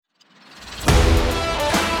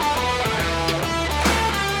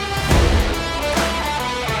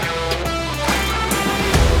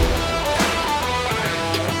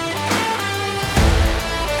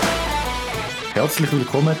Herzlich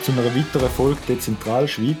willkommen zu einer weiteren Folge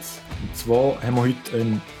Dezentralschweiz. Und zwar haben wir heute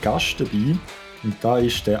einen Gast dabei und da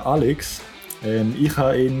ist der Alex. Ich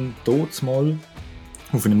habe ihn dort mal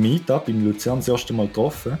auf einem Meetup in Luzern das erste Mal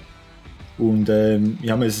getroffen. Und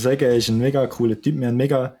ich muss sagen, er ist ein mega cooler Typ. Wir haben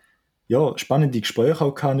mega spannende Gespräche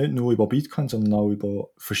auch gehabt, nicht nur über Bitcoin, sondern auch über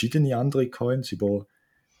verschiedene andere Coins, über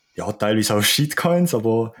teilweise auch Shitcoins,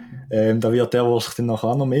 aber da wird er wahrscheinlich dann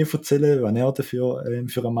nachher noch mehr erzählen, was er dafür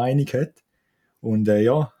für eine Meinung hat. Und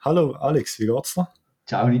hallo Alex, wie geht's dir?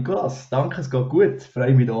 Ciao Nicolas, danke, es geht gut.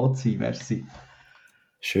 Freue mich da zu sein, merci.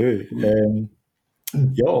 Schön.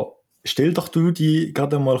 Stell doch du dich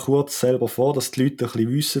gerade mal kurz selber vor, dass die Leute ein bisschen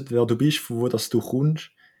wissen, wer du bist, von wo das du kommst,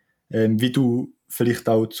 wie du vielleicht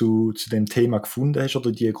auch zu dem Thema gefunden hast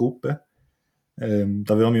oder die Gruppe. Da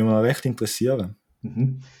würde mich mal recht interessieren.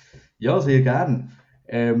 Mhm. Ja, sehr gern.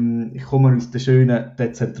 Ich komme aus der schönen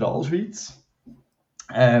Dezentralschweiz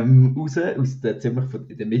raus, ziemlich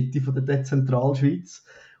in der Mitte von der Dezentralschweiz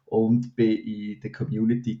und bin in der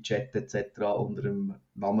Community Chat etc. unter dem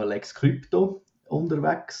Namen Lex Crypto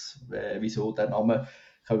unterwegs. Wieso der Name,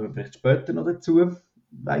 kommen wir vielleicht später noch dazu,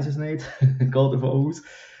 weiß es nicht, gehe davon aus.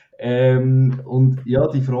 Und ja,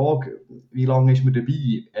 die Frage, wie lange ist man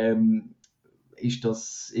dabei? Ist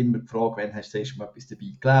das immer die Frage, wann hast du das erste Mal etwas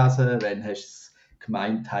dabei gelesen, wann hast du es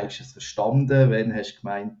gemeint, hast du es verstanden, wann hast du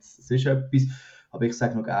gemeint, es ist etwas. Aber ich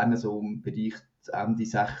sage noch gerne so im Bereich Ende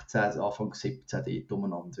 16, Anfang 17 dort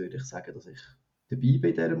umeinander, würde ich sagen, dass ich dabei bin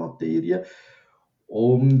in dieser Materie.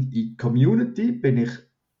 Und in der Community bin ich,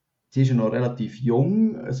 die ist ja noch relativ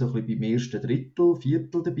jung, also ein bisschen beim ersten Drittel,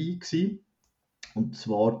 Viertel dabei gewesen. Und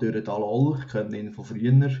zwar durch den Dalol, ich kenne ihn von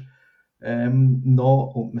früher noch,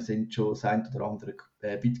 und wir sind schon das ein oder andere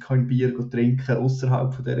Bitcoin-Bier trinken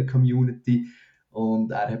außerhalb von dieser Community,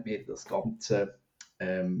 und er hat mir das Ganze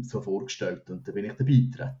so vorgestellt und da bin ich dabei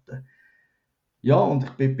getreten. Ja, und ich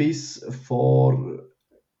bin bis vor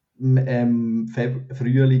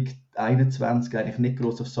Frühling 21 eigentlich nicht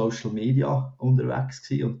groß auf Social Media unterwegs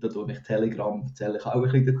gewesen, und da tue ich Telegram, zähle ich auch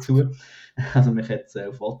ein bisschen dazu. Also mich hat es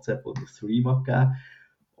auf WhatsApp und auf Threema gegeben.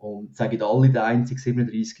 Und sagen alle, der einzige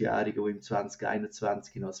 37-Jährige, der im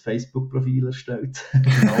 2021 noch ein Facebook-Profil erstellt.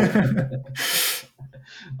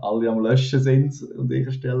 Alle am Löschen sind und ich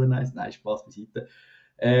erstelle eins. Nein, Spaß beiseite.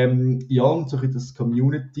 Ja, und so ein das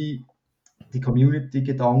die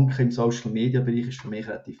Community-Gedanke im Social-Media-Bereich ist für mich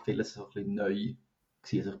relativ vieles so ein bisschen neu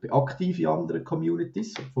gewesen. Also ich bin aktiv in anderen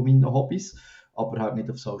Communities von meinen Hobbys, aber halt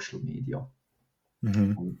nicht auf Social Media.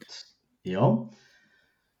 Mhm. Und ja.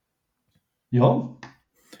 Ja,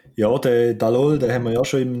 Ja, den Dalol, den haben wir ja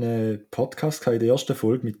schon in einem Podcast gehabt, in der ersten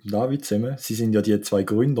Folge mit dem David zusammen. Sie sind ja die zwei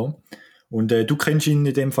Gründer. Und du kennst ihn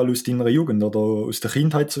in dem Fall aus deiner Jugend oder aus der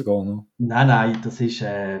Kindheit sogar noch? nein, das ist,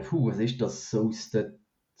 was ist das, so aus den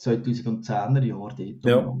 2010er Jahren dort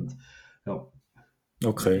Ja, umeinander. Ja,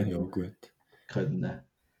 okay, ja gut. können.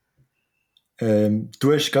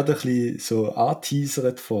 Du hast gerade ein bisschen so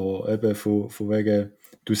angeteasert von wegen,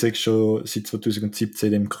 du sagst schon seit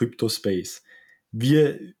 2017 im Crypto-Space.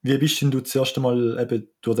 Wie bist denn du zuerst einmal eben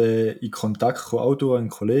durch den in Kontakt gekommen, auch durch einen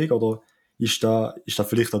Kollegen, oder ist da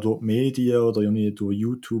vielleicht auch durch die Medien oder irgendwie durch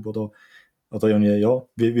YouTube oder irgendwie, ja,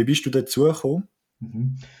 wie bist du dazu gekommen?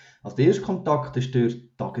 Mhm. Also der erste Kontakt war durch die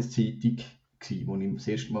Tageszeitung, wo ich das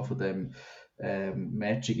erste Mal von dem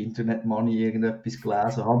Magic Internet Money irgendetwas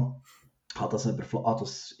gelesen habe. Habe das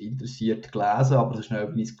interessiert gelesen, aber so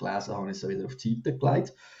schnell wie ich es gelesen habe, habe ich es wieder auf die Seite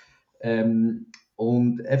gelegt.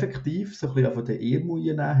 Und effektiv, so ein bisschen von der Ehrmuhe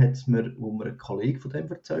nehmen, hat es mir, wo mir ein Kollege von dem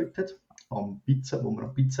erzählt hat, wo wir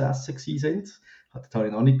am Pizza essen waren. Das habe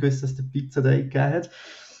ich noch nicht gewusst, dass es den Pizza Day gegeben hat.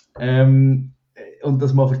 Und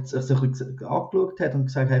dass man sich so ein bisschen angeschaut hat und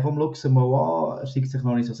gesagt, hey, komm, schau mal an, er sei sich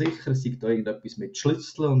noch nicht so sicher, es sei da irgendetwas mit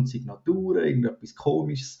Schlüsseln und Signaturen, irgendetwas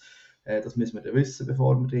Komisches. Das müssen wir dann wissen,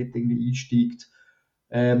 bevor man dort irgendwie einsteigt.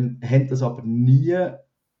 Haben das aber nie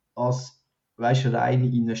als reine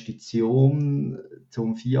Investition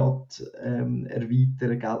zum Fiat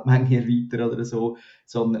erweitern, Geldmenge erweitern oder so,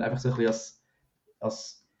 sondern einfach so ein bisschen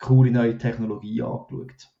als coole neue Technologie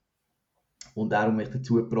angeschaut. Und darum mich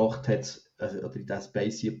dazu gebracht hat, oder in diesen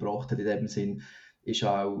Space gebracht hat, in dem Sinn, ist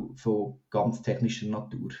auch von ganz technischer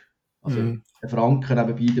Natur. Also Mhm. einen Franken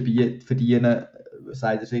nebenbei dabei verdienen,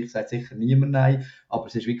 sagt sicher niemand nein, aber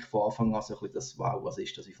es ist wirklich von Anfang an so ein bisschen das, wow, was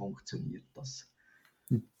ist das, wie funktioniert das?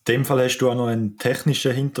 In dem Fall hast du auch noch einen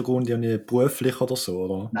technischen Hintergrund, irgendwie beruflich oder so,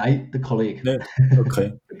 oder? Nein, der Kollege. Nicht?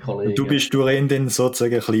 Okay. Der Und du Kollege. bist durch ihn dann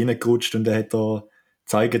sozusagen ein bisschen reingerutscht und er hat da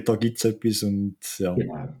gezeigt, da gibt es etwas und ja,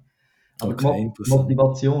 Genau. Aber okay, die interessant.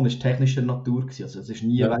 Motivation war technischer Natur gewesen. Also es ist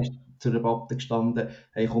nie, Ja. weißt, zur Debatte gestanden,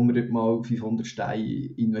 hey, komm mir dort mal 500 Steine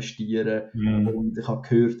investieren Mhm. und ich habe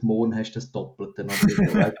gehört, morgen hast du das Doppelte oder so.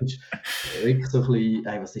 Weißt du, es ist wirklich so ein bisschen,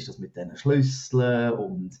 hey, was ist das mit diesen Schlüsseln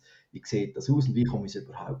und wie sieht das aus und wie komme ich es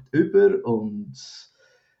überhaupt über und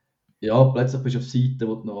ja, plötzlich bist du auf Seiten,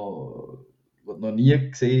 wo du noch nie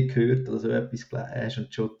gesehen, gehört oder so etwas gelesen hast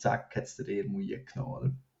und schon zack, hat es dir irgendwie genommen,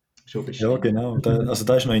 oder? Schon Ja, bestimmt. genau. Also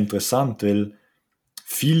das ist noch interessant, weil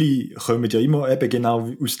viele kommen ja immer eben genau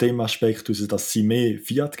aus dem Aspekt heraus, dass sie mehr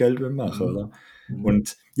Fiat-Geld machen wollen, oder? Mhm.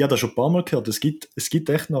 Und ja, das schon ein paar Mal gehört, es gibt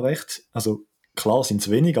echt noch recht, also klar sind es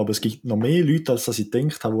wenig, aber es gibt noch mehr Leute, als dass ich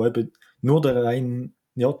gedacht habe, die eben nur den rein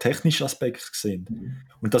ja, technischen Aspekt sehen. Mhm.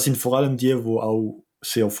 Und das sind vor allem die auch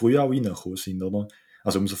sehr früh auch reingekommen sind, oder?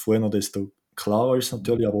 Also umso früher, desto klarer ist es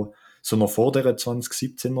natürlich, aber so noch vor der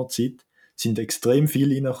 2017er Zeit sind extrem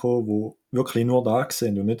viele reingekommen, die wirklich nur da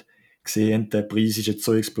sind und nicht gesehen haben, der Preis ist jetzt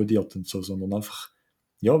so explodiert und so, sondern einfach,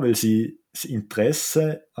 ja, weil sie das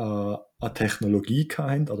Interesse an Technologie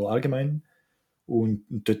hatten oder allgemein und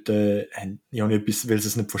dort haben ja nicht etwas, weil sie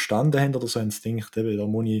es nicht verstanden haben oder so, haben sie gedacht, eben, da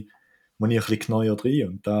muss ich ein bisschen genauer rein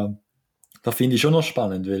und da finde ich schon noch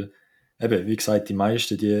spannend, weil eben, wie gesagt, die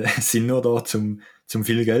meisten, die sind nur da zum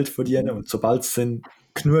viel Geld zu verdienen und sobald sie dann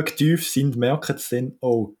genug tief sind, merken sie dann,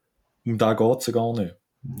 oh, um da geht es ja gar nicht,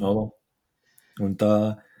 Mhm. oder? Und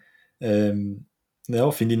ähm, ja,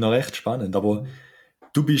 finde ich noch recht spannend, aber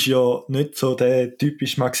du bist ja nicht so der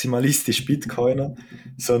typisch maximalistische Bitcoiner,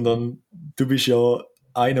 sondern du bist ja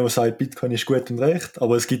einer, der sagt, Bitcoin ist gut und recht,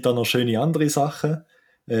 aber es gibt auch noch schöne andere Sachen.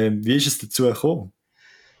 Wie ist es dazu gekommen?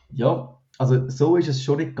 Ja, also so ist es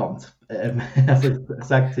schon nicht ganz. Also ich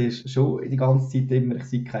sage zuerst schon die ganze Zeit immer, ich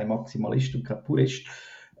sei kein Maximalist und kein Purist.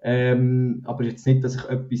 Aber jetzt nicht, dass ich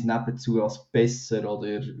etwas nebenzu als besser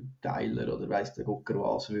oder geiler oder weiss der Gucker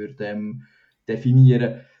was würde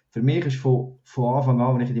definieren. Für mich ist von Anfang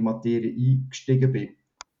an, wenn ich in die Materie eingestiegen bin,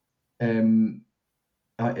 ähm,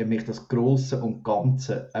 hat mich das Grosse und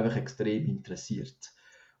Ganze einfach extrem interessiert.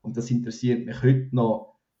 Und das interessiert mich heute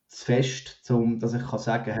noch zu fest, dass ich kann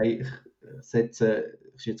sagen, hey, ich setze,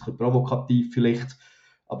 das ist jetzt ein bisschen provokativ vielleicht,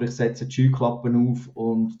 aber ich setze die Scheuklappen auf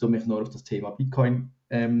und tue mich nur auf das Thema Bitcoin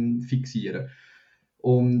fixieren.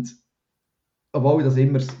 Und obwohl das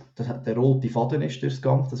immer der rote Faden ist durch das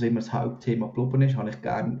Ganze, dass immer das Hauptthema geblieben ist, habe ich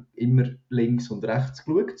gerne immer links und rechts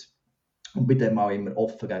geschaut und bin dem auch immer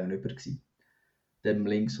offen gegenüber gewesen, dem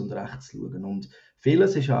links und rechts zu schauen. Und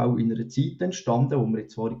vieles ist auch in einer Zeit entstanden, die wir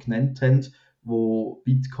jetzt vorhin genannt haben, wo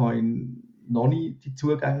Bitcoin noch nicht die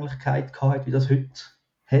Zugänglichkeit hatte, wie das heute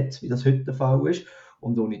hat, wie das heute der Fall ist.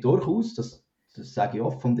 Und wo ich durchaus, das sage ich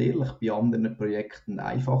offen und ehrlich, bei anderen Projekten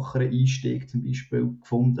einen einfacheren Einstieg zum Beispiel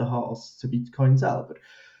gefunden habe als zu Bitcoin selber.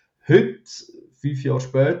 Heute, 5 Jahre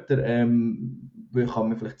später, kann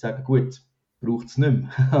man vielleicht sagen, gut, braucht es nicht mehr.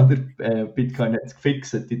 Oder Bitcoin hat es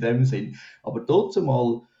gefixt in dem Sinn. Aber dazu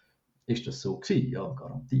mal ist das so gewesen, ja,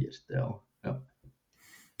 garantiert. Ja, ja.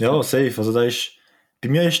 Ja, safe. Also bei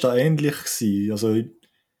mir ist das ähnlich gewesen. Also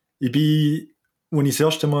ich bin, als ich das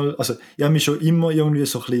erste Mal, also ich habe mich schon immer irgendwie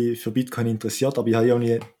so ein bisschen für Bitcoin interessiert, aber ich habe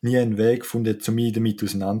ja nie einen Weg gefunden, um mich damit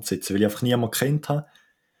auseinanderzusetzen, weil ich einfach niemanden kennt habe.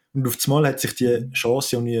 Und auf einmal hat sich die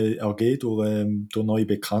Chance irgendwie ergeben durch neue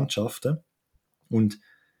Bekanntschaften. Und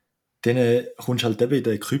dann kommst du halt eben in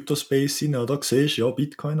den Crypto-Space rein, oder? Siehst, ja,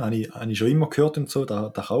 Bitcoin, habe ich schon immer gehört und so, da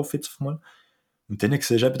kaufe ich jetzt mal. Und dann siehst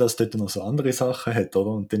du eben, dass es dort noch so andere Sachen hat,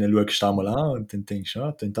 oder? Und dann schaust du da mal an und dann denkst du,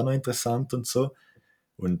 ja, das ist auch noch interessant und so.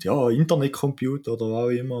 Und ja, Internetcomputer oder was auch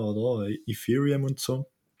immer, oder? Ethereum und so.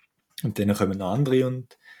 Und dann kommen noch andere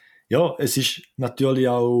und ja, es ist natürlich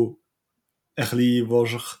auch ein bisschen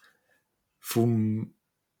wahrscheinlich vom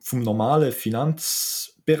normalen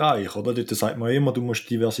Finanzbereich, oder? Dort sagt man immer, du musst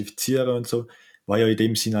diversifizieren und so, was ja in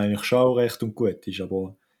dem Sinne eigentlich schon auch recht und gut ist,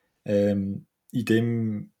 aber in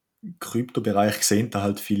dem Kryptobereich sehen da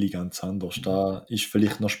halt viele ganz anders. Da ist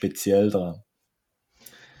vielleicht noch speziell dran.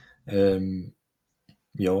 Ähm,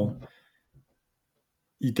 ja,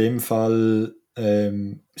 in dem Fall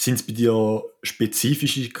sind es bei dir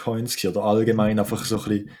spezifische Coins gewesen, oder allgemein einfach so ein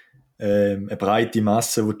bisschen eine breite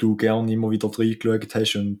Masse, wo du gerne immer wieder reingeschaut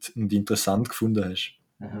hast und interessant gefunden hast.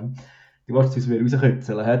 Aha. Du willst es aus mir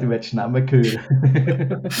rauskitzeln, hä? Du willst Namen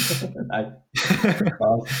hören. Nein,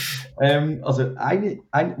 Spaß. Also,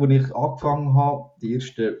 wo ich angefangen habe, die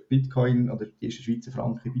ersten Bitcoin oder die ersten Schweizer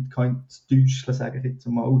Franken Bitcoin zu täuschen, sage ich jetzt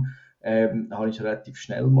einmal, habe ich relativ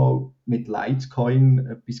schnell mal mit Litecoin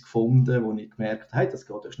etwas gefunden, wo ich gemerkt habe, hey, das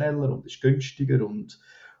geht ja schneller und ist günstiger. Und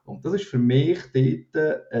das ist für mich dort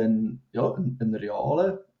ein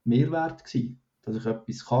realer Mehrwert gewesen, dass ich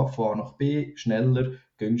etwas kann von A nach B schneller,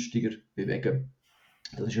 günstiger bewegen.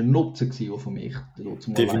 Das war ein Nutzen, der für mich mal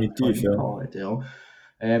Definitiv, ja. hatte. Ja.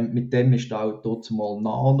 Mit dem ist auch mal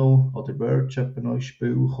Nano oder Verge ein neues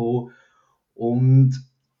Spiel gekommen. Und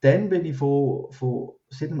dann bin ich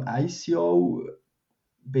seit dem ICO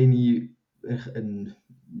bin ich ein,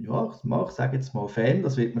 ja, ich sage jetzt mal Fan,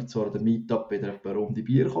 das wird mir zwar der Meetup wieder eine Runde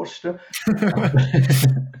Bier kosten, aber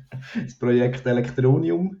das Projekt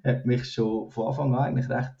Elektronium hat mich schon von Anfang an eigentlich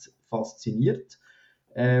recht fasziniert.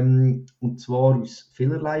 Und zwar aus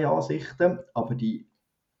vielerlei Ansichten, aber die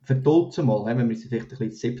verdolzen mal, wenn wir uns vielleicht ein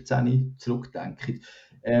bisschen 17 zurückdenken,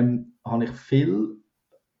 habe ich viel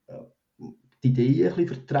die Ideen ein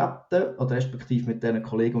bisschen vertreten, oder respektive mit den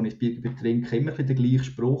Kollegen, die ich das Bier trinke, immer ein bisschen den gleichen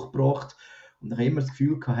Spruch gebracht. Und ich habe immer das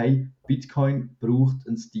Gefühl gehabt, hey, Bitcoin braucht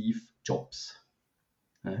einen Steve Jobs.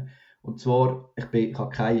 Und zwar, ich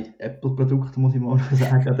habe kein Apple-Produkt, muss ich mal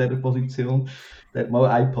sagen, an dieser Position. Der hat mal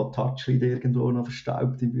ein iPod Touch irgendwo noch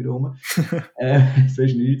verstaubt im Büro.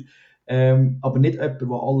 Sonst nichts. Aber nicht jemand, der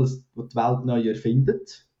die Welt neu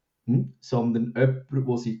erfindet, sondern jemand,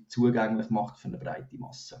 der sie zugänglich macht für eine breite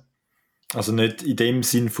Masse. Also nicht in dem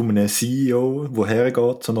Sinn von einem CEO, der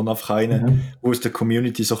hergeht, sondern einfach einer, der aus der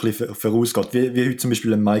Community so ein bisschen vorausgeht. Wie heute zum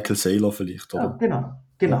Beispiel ein Michael Saylor vielleicht, oder? Ja,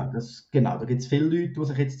 genau. Da gibt es viele Leute, die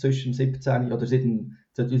sich jetzt zwischen 17 oder seit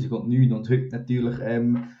 2009 und heute natürlich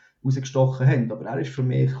rausgestochen haben. Aber er war für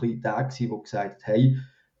mich ein bisschen der gesagt hat, hey,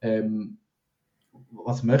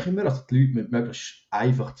 was machen wir? Also die Leute müssen möglichst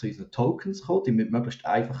einfach zu unseren Tokens kommen, die müssen möglichst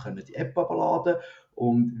einfach die App abladen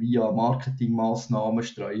und via Marketingmaßnahmen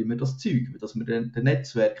streuen wir das Zeug, dass wir den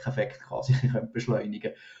Netzwerkeffekt quasi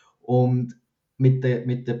beschleunigen können. Und mit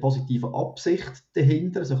der positiven Absicht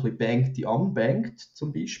dahinter, so ein bisschen banked die unbanked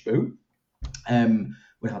zum Beispiel,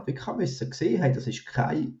 wo ich halt wirklich gesehen habe, das ist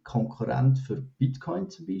kein Konkurrent für Bitcoin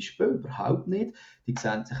zum Beispiel, überhaupt nicht. Die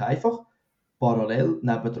sehen sich einfach parallel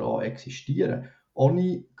nebendran existieren.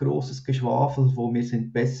 Ohne grosses Geschwafel, wo wir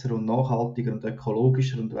sind besser und nachhaltiger und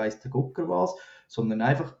ökologischer und weiss der Gucker was, sondern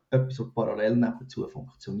einfach etwas, was parallel nebenzu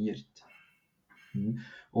funktioniert.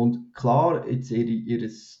 Und klar, jetzt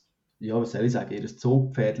ihres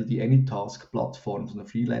Zugpferdl, die Anytask-Plattform, so eine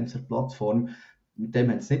Freelancer-Plattform, mit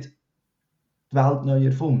dem haben sie nicht die Welt neu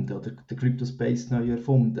erfunden oder den Crypto-Space neu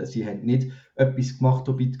erfunden. Sie haben nicht etwas gemacht,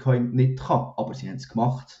 was Bitcoin nicht kann, aber sie haben es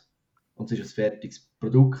gemacht. Und es ist ein fertiges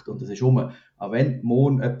Produkt und es ist rum. Auch wenn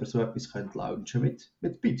morgen jemand so etwas launchen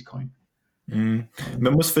mit Bitcoin.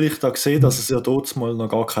 Man muss vielleicht auch sehen, dass es ja dort mal noch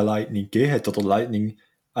gar kein Lightning gegeben hat. Oder Lightning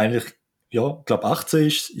eigentlich, ja, ich glaube 18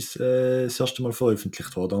 ist das erste Mal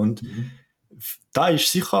veröffentlicht worden. Und da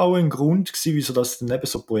ist sicher auch ein Grund gewesen, wieso das dann eben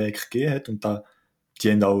so ein Projekt gegeben hat. Und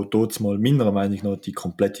die haben auch dort mal meiner Meinung nach die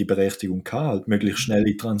komplette Berechtigung gehabt, halt möglichst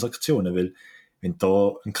schnelle Transaktionen. Weil wenn du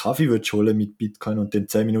da einen Kaffee willst holen mit Bitcoin und dann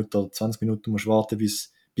 10 Minuten oder 20 Minuten musst warten,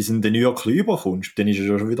 bis in den New York rüberkommst, dann ist es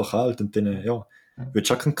ja schon wieder kalt und dann, ja, willst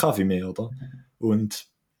du auch keinen Kaffee mehr, oder? Und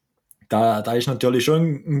da ist natürlich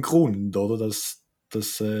schon ein Grund, oder? Dass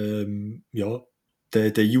ja,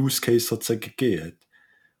 der Use Case sozusagen gegeben hat.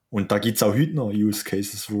 Und da gibt es auch heute noch Use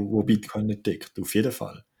Cases, wo Bitcoin nicht deckt, auf jeden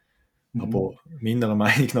Fall. Aber meiner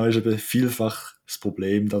Meinung nach ist eben vielfach das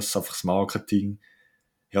Problem, dass einfach das Marketing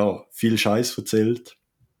ja, viel Scheiß erzählt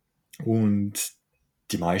und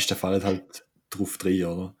die meisten fallen halt drauf drin,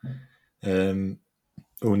 oder?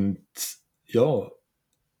 Und ja,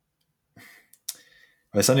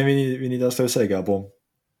 ich weiß auch nicht, wie ich das sagen soll, aber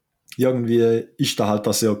irgendwie ist da halt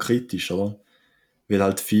das sehr kritisch, oder? Weil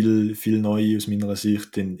halt viel Neue aus meiner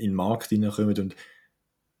Sicht in den Markt hineinkommen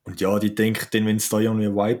und ja, die denken dann, wenn sie da irgendwie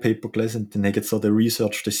ein White Paper gelesen haben, dann haben sie da den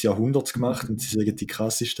Research des Jahrhunderts gemacht und sie sagen die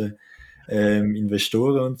krassesten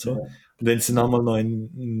Investoren und so. Ja. Und wenn sie dann einmal noch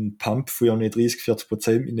einen Pump von ja nicht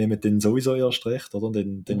 30-40% mitnehmen, dann sowieso erst recht, oder?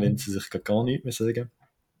 Dann wollen sie sich gar nichts mehr sagen.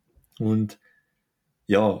 Und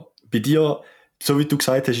ja, bei dir, so wie du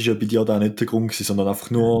gesagt hast, ist ja bei dir da nicht der Grund gewesen, sondern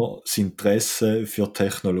einfach nur das Interesse für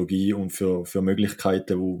Technologie und für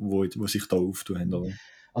Möglichkeiten, wo sich da auftun. Oder?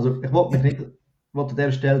 Also ich wollte mich nicht an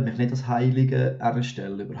dieser Stelle mich nicht als Heilige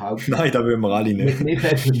erstellen, überhaupt nicht. Nein, da wollen wir alle nicht. Mich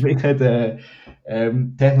hat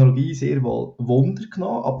Technologie sehr wohl Wunder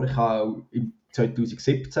genommen, aber ich habe auch im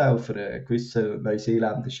 2017 auf einer gewissen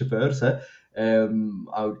neuseeländischen Börse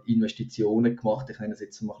auch Investitionen gemacht. Ich nenne es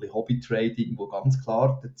jetzt mal ein bisschen Hobby-Trading, wo ganz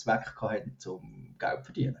klar den Zweck hatten, zum Geld zu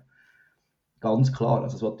verdienen. Ganz klar,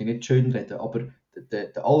 also das wollte ich nicht schön reden, aber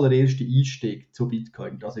der allererste Einstieg zu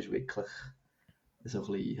Bitcoin, das ist wirklich so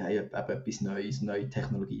ein bisschen, hey, etwas Neues, neue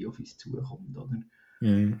Technologie auf uns zukommt, oder?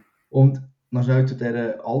 Und noch schnell zu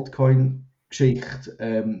dieser Altcoin-Geschichte,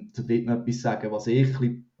 zu dort noch etwas sagen, was ich ein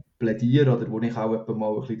bisschen plädiere oder wo ich auch etwa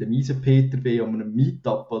mal ein bisschen der Miesenpeter bin, an einem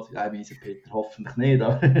Meetup, oder Miesenpeter hoffentlich nicht,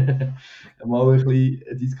 aber mal ein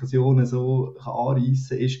bisschen Diskussionen so kann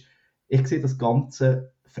anreissen ist, ich sehe das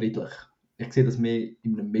Ganze friedlich. Ich sehe das mehr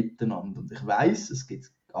in einem Miteinander. Und ich weiss, es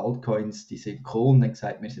gibt Altcoins, die sind cool und haben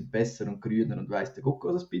gesagt, wir sind besser und grüner und weiss der Guck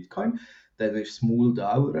als Bitcoin. Dann ist das Maul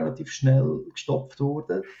da auch relativ schnell gestopft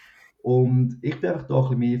worden. Und ich bin einfach da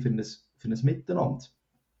ein bisschen mehr für ein Miteinander.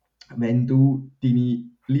 Wenn du deine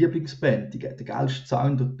Lieblingsband, den geilsten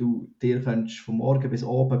Sound, den du dir von morgen bis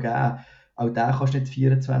oben geben, auch den kannst du nicht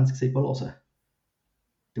 24/7 hören.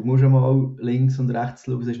 Du musst einmal links und rechts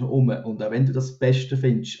schauen, es ist noch um. Und auch wenn du das Beste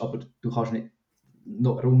findest, aber du kannst nicht,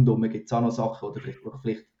 noch rundum gibt es auch noch Sachen, die vielleicht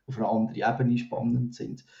auf einer anderen Ebene spannend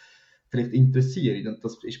sind, vielleicht interessieren. Und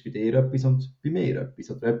das ist bei dir etwas und bei mir etwas.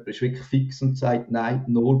 Oder jemand ist wirklich fix und sagt, nein,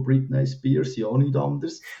 no Britney Spears, ja nichts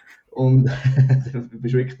anderes. Und du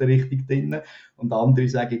bist wirklich da richtig drin. Und andere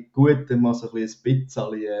sagen, gut, dann mal so ein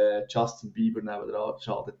bisschen Justin Bieber nebenan,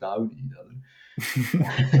 schadet auch nicht. Oder?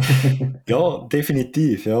 Ja,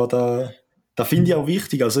 definitiv. Ja, da finde ich auch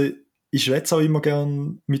wichtig. Also, ich schwätze auch immer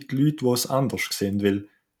gern mit Leuten, die es anders sehen, weil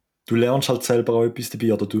du lernst halt selber auch etwas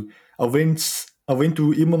dabei. Oder auch wenn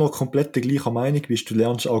du immer noch komplett der gleichen Meinung bist, du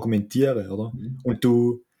lernst argumentieren, oder? Und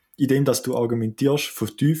indem dass du argumentierst,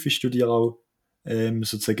 vertiefst du dir auch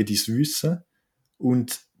sozusagen dein Wissen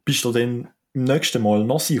und bist du dann im nächsten Mal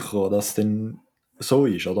noch sicherer, dass es dann so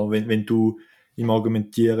ist, oder? Wenn du im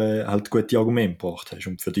Argumentieren halt gute Argumente gebracht hast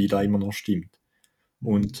und für dich da immer noch stimmt.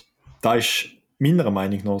 Und da ist meiner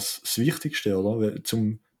Meinung nach das Wichtigste, oder?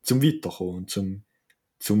 Zum Weiterkommen und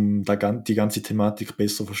die ganze Thematik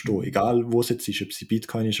besser verstehen. Egal, wo es jetzt ist, ob es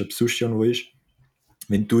Bitcoin ist, ob es sonst irgendwo ist.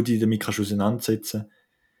 Wenn du dich damit kannst auseinandersetzen,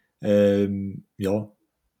 ja,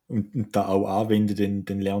 und da auch anwenden,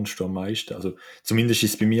 dann lernst du am meisten. Also, zumindest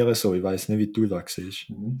ist es bei mir so. Ich weiß nicht, wie du das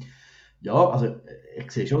siehst. Ja, also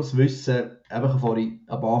ich sehe schon das Wissen, eben, ich habe vorhin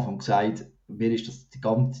am Anfang gesagt, mir ist das die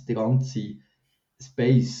ganze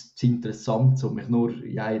Space zu interessant, um mich nur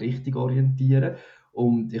in eine Richtung zu orientieren.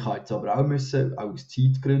 Und ich habe jetzt aber auch müssen, auch aus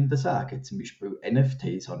Zeitgründen sagen, zum Beispiel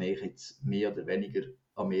NFTs habe ich jetzt mehr oder weniger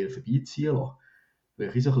an mir vorbeiziehen lassen.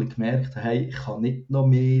 Weil ich so ein bisschen gemerkt habe, hey, ich kann nicht noch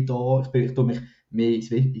mehr da, ich tue mich mehr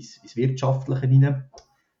ins Wirtschaftliche hinein,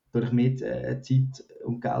 durch mehr Zeit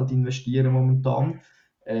und Geld investieren momentan.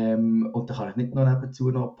 Und dann kann ich nicht noch nebenzu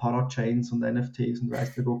noch Parachains und NFTs und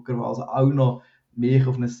weiss der Gucker was, also auch noch mich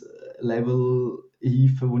auf ein Level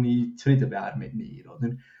hieven, wo ich zufrieden wäre mit mir.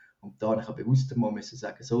 Oder? Und da habe ich auch bewusst mal müssen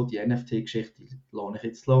sagen, so, die NFT-Geschichte lasse ich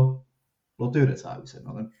jetzt durchsausen.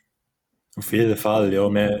 Oder? Auf jeden Fall, ja.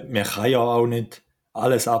 Man kann ja auch nicht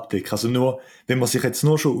alles abdecken. Also nur, wenn man sich jetzt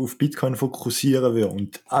nur schon auf Bitcoin fokussieren will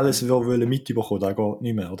und alles will mitbekommen, das geht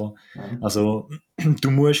nicht mehr, oder? Ja. Also,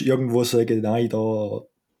 du musst irgendwo sagen, nein,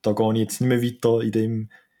 da gehe ich jetzt nicht mehr weiter in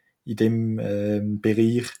dem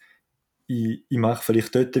Bereich. Ich mache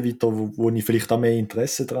vielleicht dort weiter, wo ich vielleicht auch mehr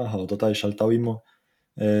Interesse daran habe. Oder? Das ist halt auch immer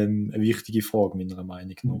eine wichtige Frage, meiner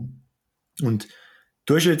Meinung nach. Und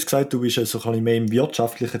du hast ja jetzt gesagt, du bist ja so ein bisschen mehr im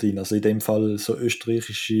Wirtschaftlichen drin, also in dem Fall so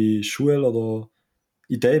österreichische Schule oder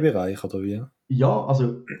in dem Bereich, oder wie? Ja,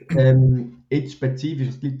 also jetzt spezifisch,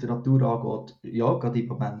 was die Literatur angeht, ja, gerade im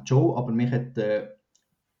Moment schon, aber mich hat der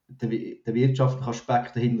wirtschaftliche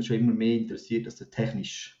Aspekt dahinter schon immer mehr interessiert als der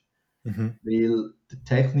technische. Mhm. Weil der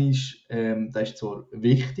technisch, der ist zwar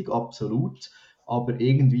wichtig, absolut, aber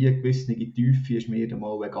irgendwie eine gewisse Tiefe ist mir dann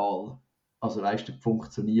mal egal. Also weißt du,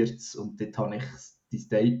 funktioniert es und dort habe ich die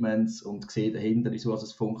Statements und sehe dahinter, so dass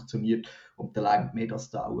es funktioniert und dann lenkt mir das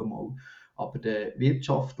da auch mal. Aber der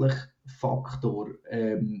wirtschaftliche Faktor,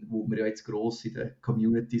 wo wir ja jetzt gross in den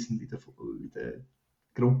Communities und in den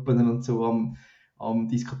Gruppen und so am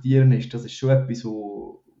Diskutieren ist, das ist schon etwas,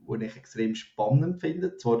 wo ich extrem spannend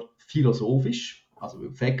finde. Zwar philosophisch,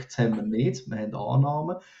 also Facts haben wir nicht, wir haben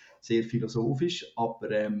Annahmen, sehr philosophisch, aber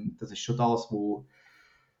das ist schon das, wo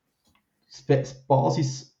das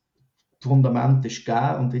Basisfundament ist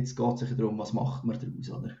gegeben und jetzt geht es sich darum, was macht man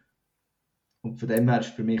daraus, oder? Und von dem her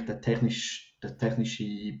ist für mich der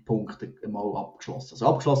technische Punkt mal abgeschlossen. Also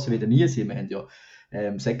abgeschlossen wieder nie sein, wir haben ja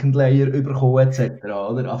Second Layer bekommen etc.,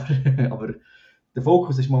 oder? Aber der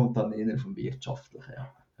Fokus ist momentan eher vom Wirtschaftlichen.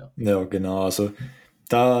 Ja. Ja, genau. Also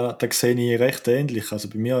da sehe ich recht ähnlich. Also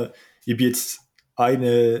bei mir, ich bin jetzt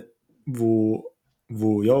eine, wo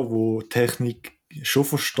Technik schon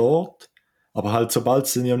versteht, aber halt sobald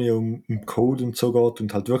es dann irgendwie um Code und so geht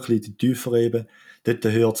und halt wirklich die tiefer eben, dort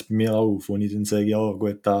hört es bei mir auf, wo ich dann sage, ja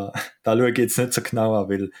gut, da schaue ich jetzt nicht so genau an,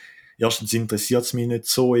 weil erstens interessiert es mich nicht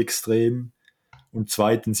so extrem und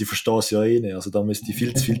zweitens, ich verstehe es ja eh nicht. Also da müsste ich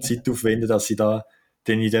viel zu viel Zeit aufwenden, dass ich da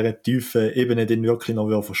dann in dieser tiefen Ebene dann wirklich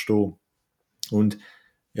noch verstehen. Und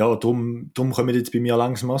ja, darum kommen jetzt bei mir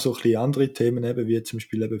langsam auch so ein bisschen andere Themen, eben, wie zum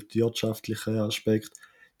Beispiel eben die wirtschaftlichen Aspekte,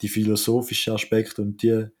 die philosophischen Aspekte, und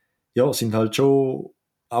die, ja, sind halt schon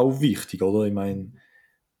auch wichtig, oder? Ich meine,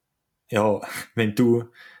 ja,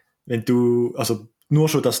 also nur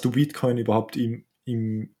schon, dass du Bitcoin überhaupt im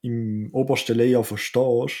obersten Layer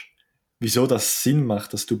verstehst, wieso das Sinn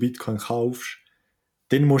macht, dass du Bitcoin kaufst,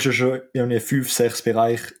 dann musst du schon in einem 5-6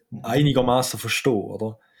 Bereich einigermaßen verstehen,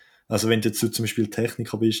 oder? Also wenn du jetzt so zum Beispiel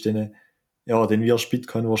Techniker bist, dann wirst du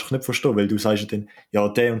Bitcoin wahrscheinlich nicht verstehen, weil du sagst ja dann, ja,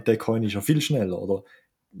 der und der Coin ist ja viel schneller, oder?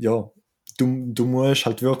 Ja, du musst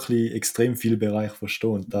halt wirklich extrem viele Bereiche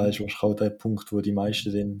verstehen, und da ist wahrscheinlich auch der Punkt, wo die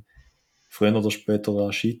meisten dann früher oder später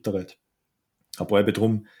daran scheitern. Aber eben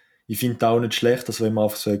darum, ich finde auch nicht schlecht, dass wenn man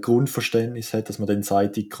auf so ein Grundverständnis hat, dass man dann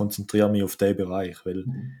sagt, ich konzentriere mich auf den Bereich, weil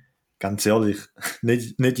ganz ehrlich,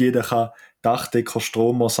 nicht jeder kann Dachdecker,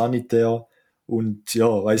 Stromer, Sanitär und ja,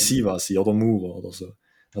 weiss ich was, oder Maurer oder so.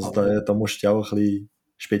 Also da musst du dich auch ein bisschen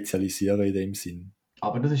spezialisieren in dem Sinn.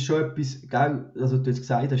 Aber das ist schon etwas, gell, also du hast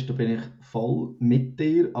gesagt hast, da bin ich voll mit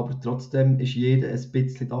dir, aber trotzdem ist jeder ein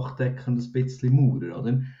bisschen Dachdecker und ein bisschen Maurer,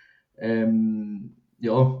 oder?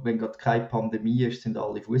 Ja, wenn gerade keine Pandemie ist, sind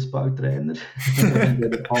alle Fußballtrainer. Wenn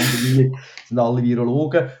gerade Pandemie ist, sind alle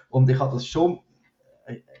Virologen. Und ich habe das schon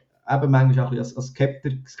eben manchmal auch ein bisschen als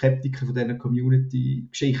Skeptiker von dieser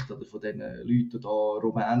Community-Geschichte oder von diesen Leuten, die da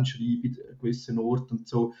Romane schreiben an gewissen Orten und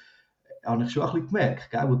so, habe ich schon ein bisschen gemerkt,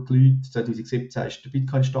 gell, wo die Leute, 2017 ist der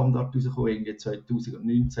Bitcoin-Standard rausgekommen, irgendwie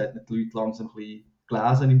 2019 hat die Leute langsam ein bisschen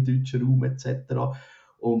gelesen im deutschen Raum etc.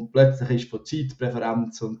 Und plötzlich ist von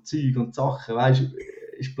Zeitpräferenz und Zeug und Sachen, weißt,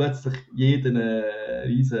 ist plötzlich jeder ein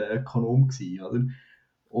riesen Ökonom gewesen, oder?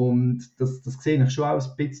 Und das sehe ich schon auch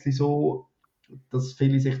ein bisschen so, dass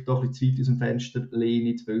viele sich doch ein bisschen zu weit aus dem Fenster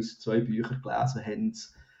lehnen, weil sie 2 Bücher gelesen haben.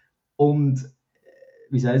 Und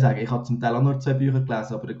wie soll ich sagen, ich habe zum Teil auch nur 2 Bücher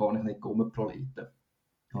gelesen, aber da gehe ich nicht rumproleten.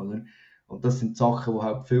 Oder? Und das sind Sachen, die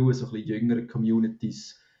halt viele so ein bisschen jüngere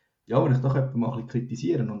Communities, ja, wenn ich doch mal ein bisschen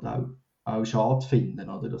kritisieren und auch schade finden,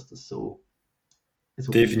 oder? Dass das so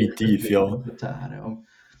Definitiv, ja. Ja.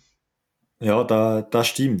 Ja, das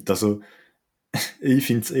stimmt. Also ich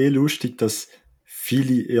finde es lustig, dass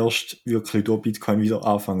viele erst wirklich durch Bitcoin wieder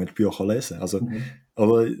anfangen, die Bücher zu lesen. Also,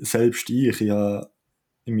 aber selbst ich habe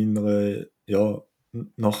in meiner, ja,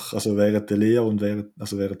 also während der Lehre und während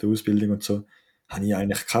der Ausbildung und so, habe ich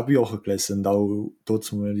eigentlich keine Bücher gelesen, und auch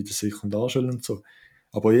dort mal in der Sekundarschule und so.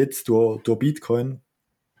 Aber jetzt durch Bitcoin,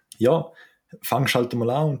 ja, fangst halt mal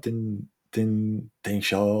an, und dann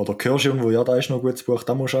denkst du ja, oder hörst irgendwo, ja, da ist noch ein gutes Buch,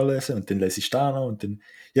 da musst du auch lesen, und dann lese ich da noch, und dann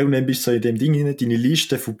irgendwann bist du so in dem Ding hinein, deine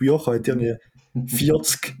Liste von Büchern hat irgendwie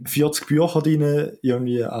 40 Bücher drin,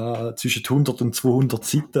 irgendwie zwischen 100 und 200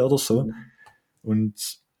 Seiten oder so.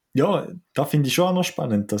 Und ja, da finde ich schon auch noch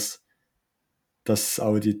spannend, dass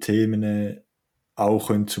auch die Themen auch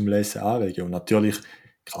können zum Lesen anregen. Und natürlich,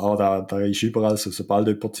 klar, da ist überall so, sobald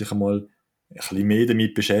jemand sich einmal ein bisschen mehr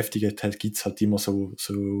damit beschäftigt hat, gibt es halt immer so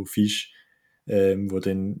Fische, wo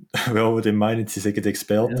dann, ja, wo dann meinen, sie seien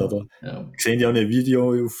Experten, oder sehen ja ein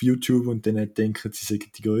Video auf YouTube und dann denken, sie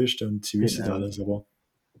seien die Größten und sie wissen alles, aber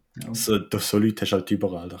so Leute hast du halt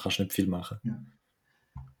überall, da kannst du nicht viel machen.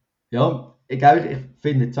 Ja, ich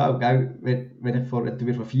finde jetzt auch, gell, wenn du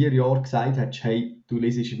mir vor 4 Jahren gesagt hättest, hey, du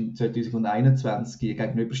lesest im 2021 eine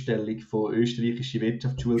Gegenüberstellung von österreichischer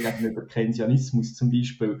Wirtschaftsschule gegenüber Keynesianismus zum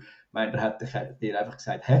Beispiel, ich meine, da hätte ich dir einfach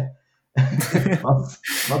gesagt, hä? was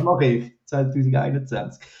mache ich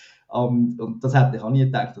 2021? Und das hätte ich auch nie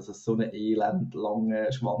gedacht, dass es so einen elend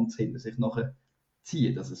langen Schwanz hinter sich nachher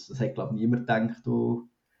zieht. Das hat, glaube ich, niemand gedacht.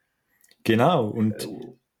 Genau, und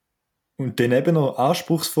dann eben noch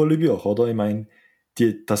anspruchsvolle Bücher, oder? Ich meine,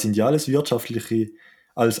 das sind ja alles wirtschaftliche,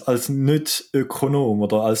 als Nicht-Ökonom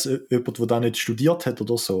oder als jemand, der da nicht studiert hat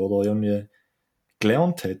oder so, oder irgendwie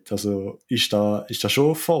gelernt hat, also ist da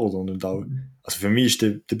schon fordernd, und auch, also für mich ist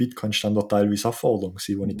der Bitcoin-Standard teilweise auch fordernd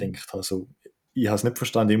gewesen, wo ich gedacht habe, so, ich habe es nicht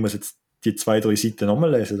verstanden, ich muss jetzt die 2-3 Seiten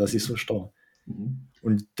nochmal lesen, dass ich es verstehe.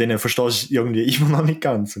 Und dann verstehst du irgendwie immer noch nicht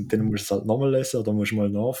ganz, und dann musst du es halt nochmal lesen oder musst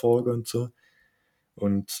mal nachfragen und so.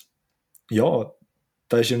 Und ja,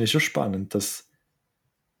 da ist ja schon spannend, dass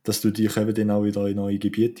du dich eben dann auch wieder in neue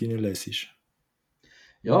Gebiete hineinlässt.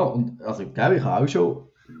 Ja, und also, gell, ich habe auch schon,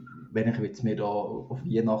 wenn ich jetzt mir da auf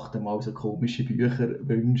Weihnachten mal so komische Bücher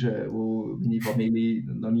wünsche, wo meine Familie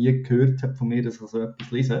noch nie gehört hat von mir, dass ich so etwas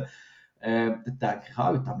lese, dann denke ich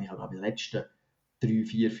auch, da habe ich in den letzten 3,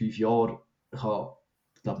 4, 5 Jahren, ich habe,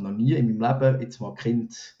 ich glaube, noch nie in meinem Leben, jetzt mal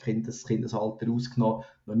Kindesalter ausgenommen,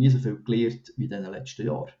 noch nie so viel gelernt wie in den letzten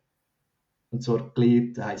Jahren. Und zwar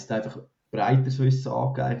gelernt heisst einfach breiteres Wissen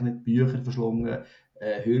angeeignet, Bücher verschlungen,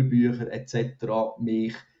 Hörbücher etc.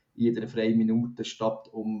 mich in jeder freien Minute statt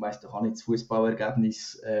weiss doch auch nicht, das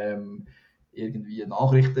Fußballergebnis irgendwie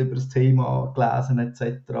Nachrichten über das Thema gelesen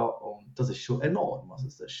etc. Und das ist schon enorm, also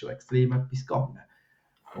das ist schon extrem etwas gegangen.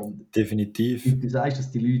 Und Definitiv. wie du sagst,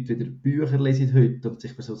 dass die Leute wieder Bücher lesen heute und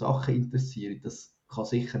sich für so Sachen interessieren, das kann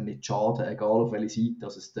sicher nicht schaden, egal auf welche Seite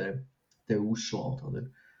es dann ausschlägt, oder?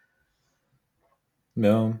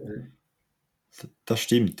 Ja, das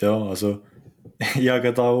stimmt, ja. Also, ich habe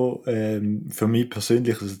gerade auch für mich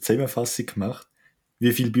persönlich eine Zusammenfassung gemacht,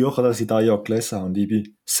 wie viele Bücher das ich da ja gelesen habe. Und ich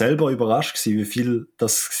bin selber überrascht gewesen, wie viel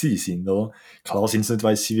das gewesen sind, oder? Klar sind es nicht,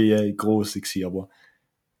 weiss ich, wie gross sie waren, aber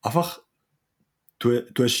einfach,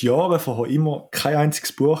 du hast Jahre vorher immer kein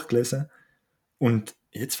einziges Buch gelesen und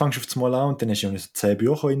jetzt fängst du auf einmal an und dann hast du ja nicht 10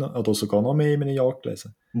 Bücher oder sogar noch mehr in einem Jahr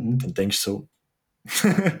gelesen. Und dann denkst du so,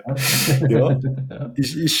 ja, Ja.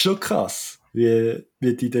 ist schon krass, wie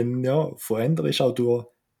die dann ja, verändert ist auch durch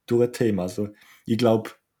ein Thema. Also, ich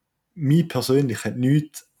glaube, mich persönlich hat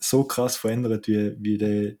nichts so krass verändert wie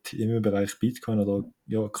der Themenbereich Bitcoin oder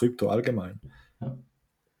ja, Krypto allgemein. Ja.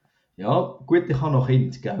 Ja, gut, ich habe noch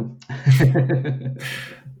Kinder, gell?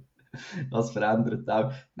 Das verändert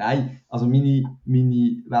auch. Nein, also meine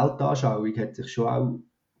Weltanschauung hat sich schon auch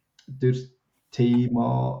durch das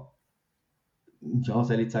Thema, ja,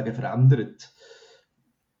 soll ich sagen, verändert.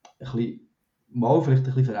 Vielleicht ein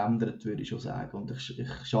bisschen verändert, würde ich schon sagen. Und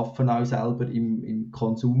ich arbeite auch selber im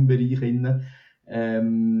Konsumbereich,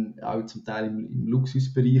 auch zum Teil im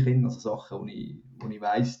Luxusbereich, also Sachen, wo ich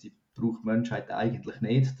weiss, die braucht die Menschheit eigentlich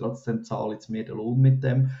nicht. Trotzdem zahle ich jetzt mehr den Lohn mit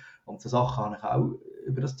dem. Und so Sachen habe ich auch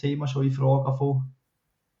über das Thema schon in Frage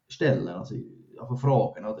stellen. Also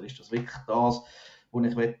fragen, oder? Ist das wirklich das, wo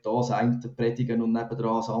ich will, das eine predigen und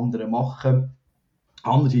nebendran das andere machen?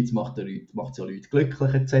 Andererseits macht es ja Leute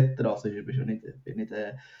glücklich etc. Also ich bin nicht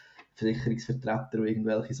ein Versicherungsvertreter, der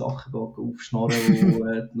irgendwelche Sachen aufschnarren,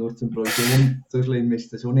 die nur zum Provision, so schlimm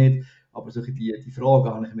ist das schon nicht. Aber solche die Fragen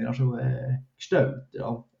habe ich mir auch schon gestellt.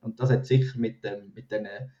 Ja. Und das hat sicher mit dem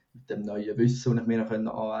neuen Wissen, das ich mir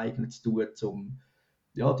aneignen zu tun, um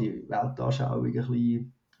ja, die Weltanschauung ein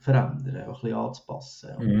bisschen verändern, ein bisschen anzupassen.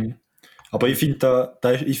 Ja. Mhm. Aber ich finde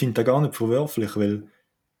ich find da gar nicht verwerflich, weil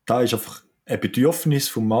da ist einfach ein Bedürfnis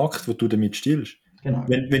vom Markt, wo du damit stillst. Genau.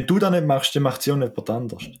 Wenn du das nicht machst, dann macht es ja jemand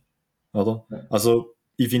anders. Oder? Ja. Also,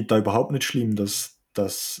 ich finde da überhaupt nicht schlimm, dass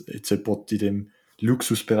jetzt jemand in dem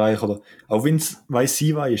Luxusbereich oder auch wenn es weiss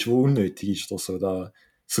ich ist, wo unnötig ist oder so,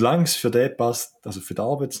 solange es für den passt, also für den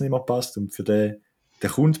Arbeitsnehmer passt und für den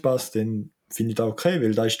Kunden passt, dann finde ich das okay,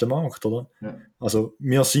 weil da ist der Markt, oder? Ja. Also,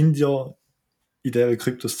 wir sind ja in dieser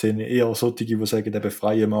Kryptoszene eher solche, die sagen, eben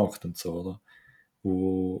freie Markt und so, oder?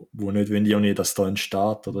 Wo nicht, wenn die auch nicht, dass da ein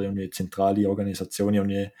Staat oder eine zentrale Organisation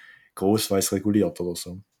irgendwie grossweise reguliert oder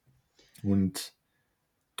so. Und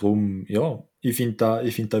darum, ja, ich find da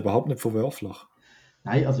überhaupt nicht verwerflich.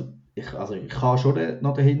 Nein, also ich kann schon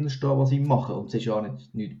noch dahinter stehen, was ich mache. Und es ist ja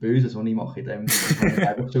nichts Böses, was ich mache. In dem Sinne, ich kann mich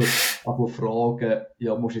einfach schon fragen,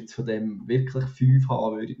 ja, musst du jetzt von dem wirklich 5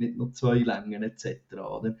 haben, würde ich nicht noch 2 Längen etc.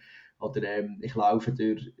 Oder ich laufe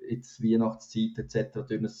durch jetzt Weihnachtszeit etc.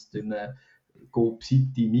 durch eine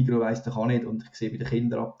Coop-City, Migros weiss doch auch nicht. Und ich sehe bei der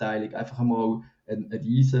Kinderabteilung einfach einmal einen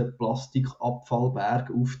riesen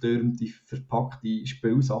Plastikabfallberg auftürmte, verpackte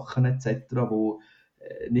Spielsachen etc., wo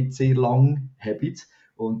nicht sehr lang haben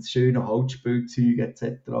und schöne Holzspielzeuge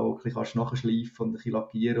etc., wo du kannst nachschleifen und ein bisschen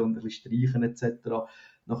lackieren und ein bisschen streichen etc.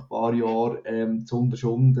 Nach ein paar Jahren zu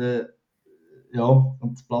unterschunden, ja,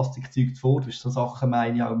 und das Plastikzeug fort, so Sachen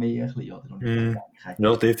meine ich auch mehr ein bisschen, oder? Und ich Mm. denke,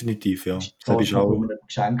 Ja, definitiv, ja. das Das steht ist noch vor auch, einem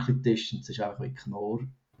Geschenketisch und es ist einfach wirklich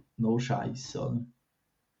nur Scheiße, oder?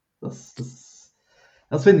 Das, das,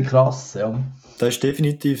 das finde ich krass, ja. das ist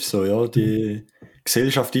definitiv so, ja. Die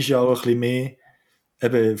Gesellschaft ist ja auch ein bisschen mehr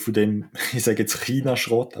eben von dem, ich sage jetzt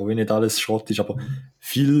China-Schrott, auch wenn nicht alles Schrott ist, aber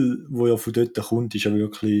viel, wo ja von dort kommt, ist ja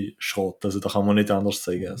wirklich Schrott. Also da kann man nicht anders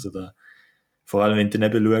sagen. Also vor allem wenn du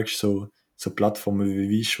dann eben schaust, so Plattformen wie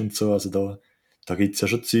Wish und so, also da gibt es ja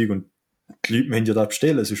schon Zeug und die Leute müssen ja da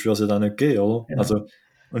bestellen, sonst würde es ja da nicht gehen, oder? Genau. Also,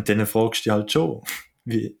 und dann fragst du dich halt schon,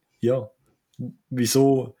 ja,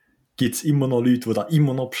 wieso gibt es immer noch Leute, die da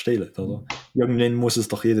immer noch bestellen, oder? Irgendwann muss es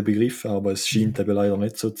doch jeder begriffen haben, aber es scheint eben leider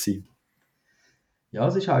nicht so zu sein. Ja,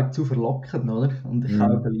 es ist halt zu verlockend, oder? Und ich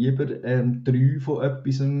kaufe Mhm. lieber 3 von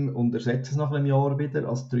etwas und ersetze es nach einem Jahr wieder,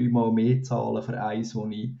 als 3-mal mehr zahlen für eins, wo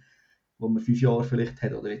man 5 Jahre vielleicht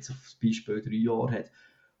hat oder jetzt auf das Beispiel 3 Jahre hat.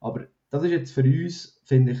 Aber das ist jetzt für uns,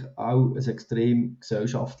 finde ich, auch ein extrem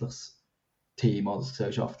gesellschaftliches Thema, ein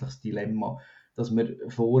gesellschaftliches Dilemma, dass wir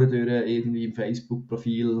vorher irgendwie im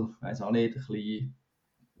Facebook-Profil, weiß auch nicht, ein bisschen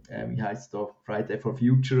wie heisst es da, Friday for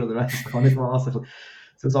Future oder weiss ich gar nicht was,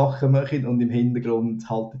 so Sachen machen und im Hintergrund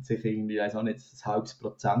haltet sich irgendwie, ich weiss auch nicht, ein halbes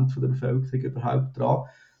Prozent von der Bevölkerung überhaupt dran.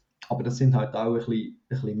 Aber das sind halt auch ein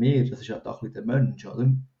bisschen mehr, das ist halt auch ein bisschen der Mensch,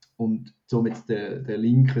 oder? Und so mit den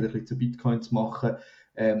Link wieder ein bisschen zu Bitcoin zu machen,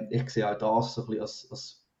 ich sehe auch das so ein bisschen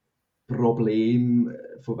als Problem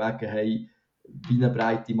von wegen, hey, wie eine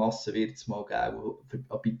breite Masse wird es mal geben, die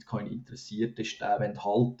an Bitcoin interessiert ist, den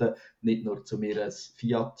halten, nicht nur zu mir ein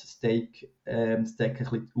Fiat-Stake ein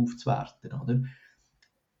bisschen aufzuwerten, oder?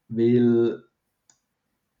 Weil,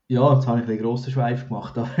 ja, jetzt habe ich ein bisschen grossen Schweif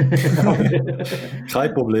gemacht, aber,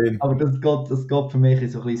 Kein Problem. aber das geht für mich in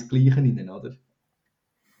so ein bisschen das Gleiche rein, oder?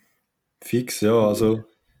 Fix, ja, also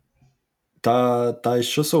da ist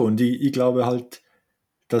schon so. Und ich glaube halt,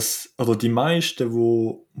 dass, oder die meisten,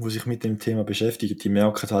 wo sich mit dem Thema beschäftigen, die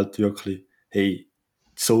merken halt wirklich, hey,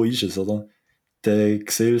 so ist es, oder? Die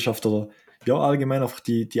Gesellschaft oder ja, allgemein einfach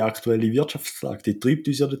die aktuelle Wirtschaftslage, die treibt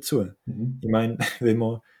uns ja dazu. Mhm. Ich meine, wenn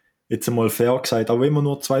wir jetzt einmal fair gesagt, auch wenn wir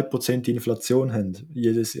nur 2% Inflation haben,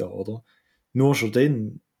 jedes Jahr, oder? Nur schon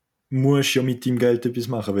dann musst du ja mit deinem Geld etwas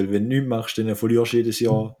machen, weil wenn du nichts machst, dann verlierst du jedes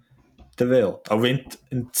Jahr den Wert. Auch wenn du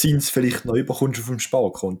einen Zins vielleicht noch überkommst auf dem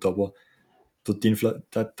Sparkonto, aber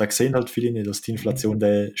da sehen halt viele nicht, dass die Inflation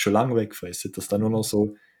den schon lange wegfressen, dass da nur noch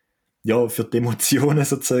so, ja, für die Emotionen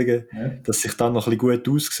sozusagen, Ja. dass sich dann noch ein bisschen gut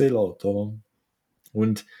aussehen lässt, oder?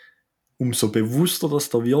 Und umso bewusster, dass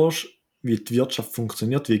du wirst, wie die Wirtschaft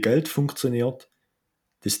funktioniert, wie Geld funktioniert,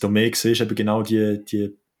 desto mehr siehst du eben genau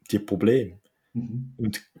die Probleme. Mhm.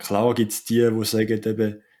 Und klar gibt es die, die sagen,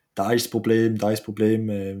 eben, da ist das Problem,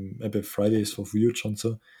 eben Fridays for Future und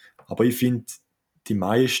so. Aber ich finde, die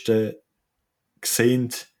meisten sehen,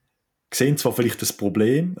 sehen zwar vielleicht das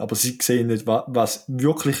Problem, aber sie sehen nicht, was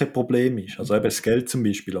wirklich ein Problem ist. Also eben das Geld zum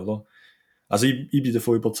Beispiel, oder? Also ich bin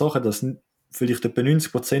davon überzeugt, dass vielleicht etwa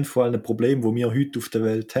 90% von allen Problemen, die wir heute auf der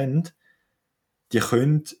Welt haben, die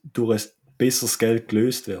können durch ein besseres Geld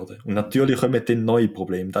gelöst werden. Und natürlich kommen dann neue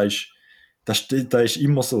Probleme. Das ist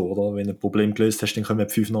immer so, oder? Wenn du ein Problem gelöst hast, dann kommen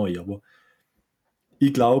 5 neue. Aber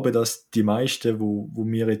ich glaube, dass die meisten, wo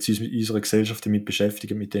wir jetzt uns mit unserer Gesellschaft damit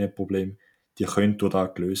beschäftigen, mit diesen Problemen, die können durch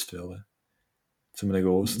das gelöst werden. Zu einem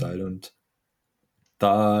Großteil. Mhm. Und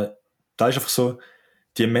da ist einfach so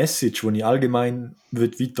die Message, die ich allgemein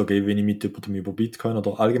weitergeben will, wenn ich mit jemandem über Bitcoin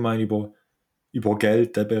oder allgemein über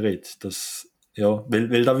Geld eben rede. Das, ja,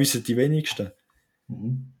 weil da wissen die wenigsten.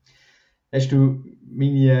 Mhm. Hast du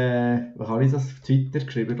meine, was habe ich das auf Twitter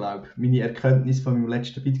geschrieben, glaube ich, meine Erkenntnis von meinem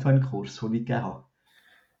letzten Bitcoin-Kurs, den ich gegeben habe?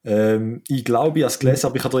 Ich glaube, ich habe es gelesen,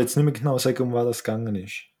 aber ich kann dir jetzt nicht mehr genau sagen, um was das gegangen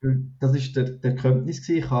ist. Das war die Erkenntnis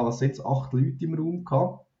gewesen. Ich habe, was sind 8 Leute im Raum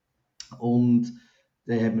gehabt. Und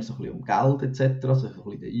dann haben wir so ein bisschen um Geld etc., also so ein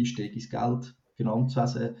bisschen den Einstieg ins Geld,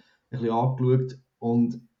 Finanzwesen ein bisschen angeschaut.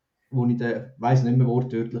 Und wo ich dann, ich weiss nicht mehr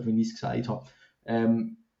wortwörtlich, wie ich es gesagt habe,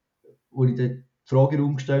 wo ich dann die Frage in den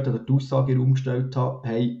Raum gestellt habe, oder die Aussage in den Raum gestellt habe,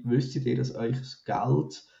 hey, wisst ihr, dass euch das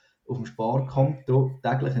Geld auf dem Sparkonto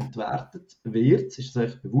täglich entwertet wird? Ist es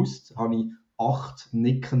euch bewusst? Habe ich 8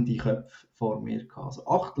 nickende Köpfe vor mir gehabt. Also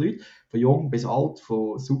 8 Leute, von jung bis alt,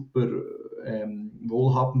 von super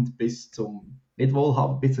wohlhabend bis zum nicht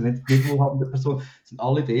wohlhabend, bis zur nicht wohlhabenden Person, sind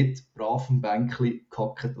alle dort brav am Bänkchen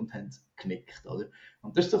gehockt und haben genickt. Oder?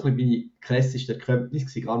 Und das war so ein bisschen meine krasseste Erkenntnis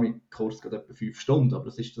gewesen. Gar nicht, der Kurs geht etwa 5 Stunden, aber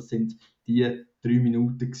das sind die 3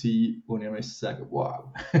 Minuten gewesen, wo ich musste sagen, wow.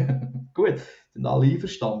 Gut, sind alle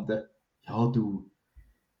einverstanden. Ja, du,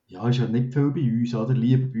 ja, ist ja nicht viel bei uns, oder?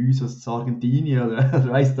 Lieber bei uns als in Argentinien, oder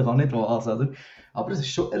weiss doch auch nicht was, oder? Aber es ist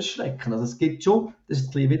schon erschreckend. Also es gibt schon, das ist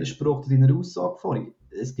ein bisschen Widerspruch zu deiner Aussage vorhin,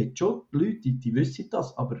 es gibt schon Leute, die wissen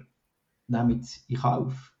das, aber nehmen es in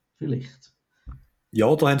Kauf, vielleicht. Ja,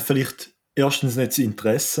 oder haben vielleicht erstens nicht das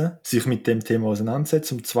Interesse, sich mit dem Thema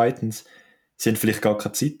auseinandersetzen, und zweitens, sie haben vielleicht gar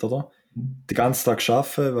keine Zeit, oder? Den ganzen Tag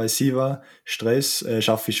arbeiten, weiss ich was, Stress,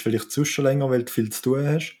 arbeitest vielleicht zu schon länger, weil du viel zu tun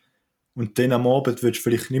hast. Und dann am Abend willst du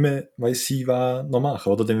vielleicht nicht mehr, weiss ich was, noch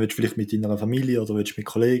machen, oder? Dann willst du vielleicht mit deiner Familie, oder willst du mit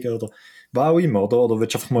Kollegen, oder was auch immer, oder? Oder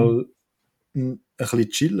willst du einfach mal ein bisschen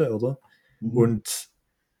chillen, oder? Mhm. Und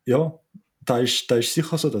ja, da ist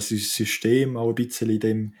sicher so, dass das System auch ein bisschen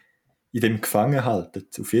in dem gefangen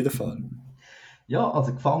haltet, auf jeden Fall. Ja,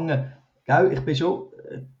 also gefangen, gell, ich bin schon,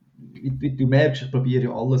 wie du merkst, ich probiere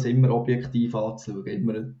ja alles immer objektiv anzuschauen,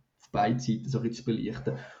 immer auf beide Seiten so ein bisschen zu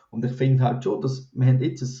belichten. Und ich finde halt schon, dass wir haben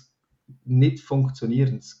jetzt ein nicht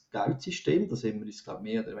funktionierendes Geldsystem, da sind wir uns, glaube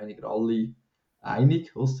ich, mehr oder weniger alle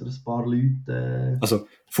einig, außer ein paar Leute. Also,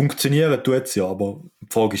 funktionieren tut es ja, aber die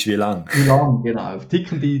Frage ist, wie lang. Wie lange, genau.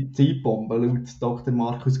 Tickende Zeitbombe, laut Dr.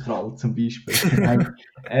 Markus Krall zum Beispiel. Nein.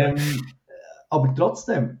 Aber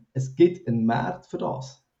trotzdem, es gibt einen Markt für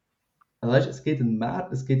das. Also weißt, es gibt einen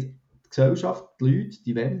Markt, es gibt die Gesellschaft, die Leute,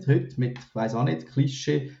 die wollen heute mit, ich weiss auch nicht,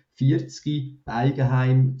 Klischee 40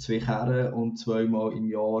 Eigenheim, 2 Kerren und 2-mal im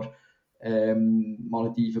Jahr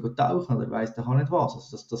Malediven tauchen oder weiss doch auch nicht was.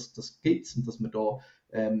 Also das gibt es und dass man da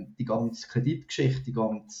die ganze Kreditgeschichte, die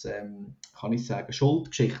ganze, kann ich sagen,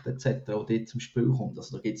 Schuldgeschichte etc. auch dort zum Spiel kommt.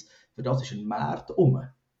 Also da gibt's, für das ist ein Markt um,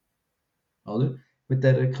 oder? Mit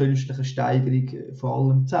dieser künstlichen Steigerung von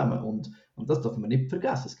allem zusammen. Und das darf man nicht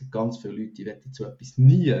vergessen. Es gibt ganz viele Leute, die wollen so etwas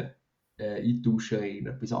nie eintauschen in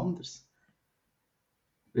etwas anderes.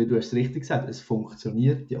 Weil du hast es richtig gesagt, es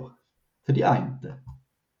funktioniert ja. Für die einen.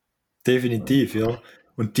 Definitiv, ja.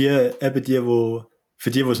 Und für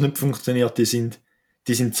die, wo es nicht funktioniert, die sind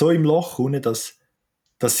so im Loch unten, dass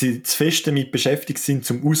sie zu fest damit beschäftigt sind,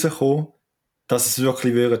 zum rauszukommen, dass es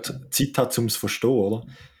wirklich Zeit hat, um es zu verstehen, oder?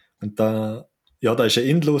 Und da ist eine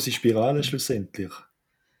endlose Spirale schlussendlich.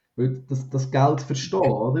 Weil das Geld verstehen,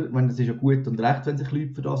 oder? Ich meine, das ist ja gut und recht, wenn sich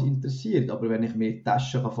Leute für das interessieren, aber wenn ich mir die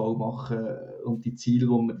Taschen voll machen kann und die Ziele,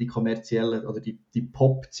 die kommerziellen oder die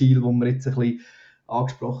Pop-Ziele, die wir jetzt ein bisschen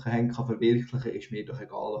angesprochen haben, kann verwirklichen, ist mir doch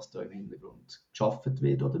egal, was da im Hintergrund geschaffen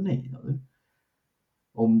wird oder nicht, oder?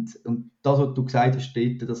 Und das, was du gesagt hast,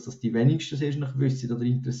 dort, dass das die wenigsten erst wissen oder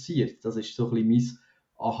interessiert, das ist so ein bisschen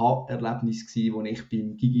mein Aha-Erlebnis gewesen, als ich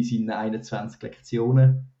beim Gigi seine 21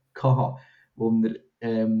 Lektionen hatte, wo er,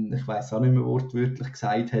 ich weiss auch nicht mehr wortwörtlich,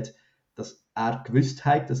 gesagt hat, dass er gewusst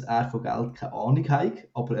hat, dass er von Geld keine Ahnung hat,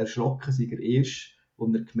 aber erschrocken sei er erst,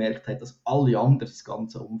 als er gemerkt hat, dass alle anderen, das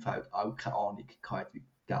ganze Umfeld, auch keine Ahnung hatten, wie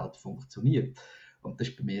Geld funktioniert. Und das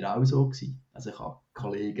war bei mir auch so gewesen. Also ich habe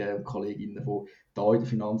Kollegen und Kolleginnen, die da in der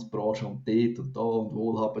Finanzbranche und dort und da und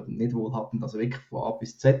wohlhabend und nicht wohlhabend, also wirklich von A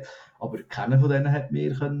bis Z. Aber keiner von denen hat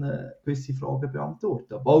mir gewisse Fragen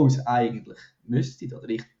beantworten, obwohl es eigentlich müsste, oder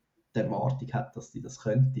ich die Erwartung hätte, dass die das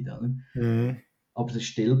könnten. Oder? Mhm. Aber es ist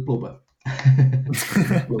still geblieben.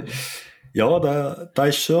 Ja, da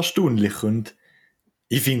ist schon erstaunlich. Und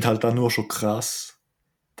ich finde halt auch nur schon krass,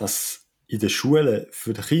 dass in den Schulen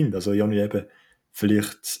für die Kinder, also ja nicht eben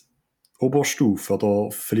vielleicht Oberstufe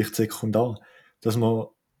oder vielleicht Sekundar, dass man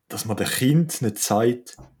den Kind nicht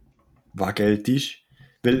sagt, was Geld ist.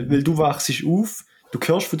 Weil du wachst auf, du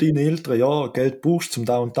hörst von deinen Eltern, ja, Geld brauchst du zum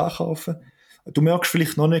da und da kaufen. Du merkst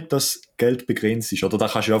vielleicht noch nicht, dass Geld begrenzt ist. Oder da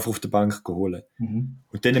kannst du einfach auf der Bank holen. Mhm.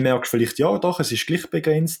 Und dann merkst du vielleicht, ja doch, es ist gleich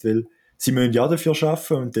begrenzt, weil sie müssen ja dafür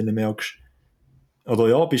arbeiten. Und dann merkst du, oder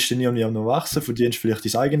ja, bist du dann irgendwie am Wachsen, verdienst vielleicht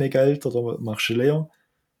dein eigenes Geld oder machst eine Lehre.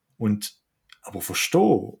 Aber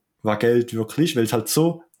verstehen, was Geld wirklich ist, weil es halt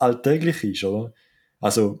so alltäglich ist, oder?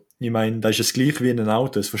 Also, ich meine, da ist es gleich wie ein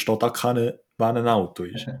Auto. Es versteht auch keiner, was ein Auto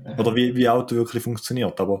ist. Oder wie ein Auto wirklich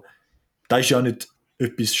funktioniert. Aber da ist ja nicht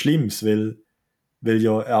etwas Schlimmes, weil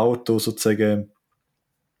ja ein Auto sozusagen,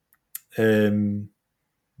 ja,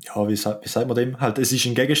 wie sagt man dem? Halt, es ist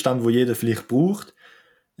ein Gegenstand, wo jeder vielleicht braucht,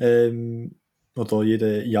 ähm, oder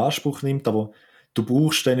jeder in Anspruch nimmt, aber du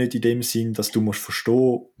brauchst den nicht in dem Sinn, dass du musst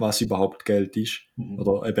verstehen, was überhaupt Geld ist. Mhm.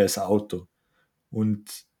 Oder eben ein Auto.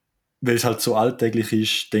 Und weil es halt so alltäglich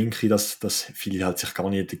ist, denke ich, dass viele halt sich gar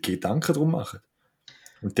nicht Gedanken drum machen.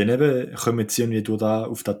 Und dann eben kommen sie irgendwie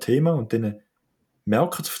auf das Thema und dann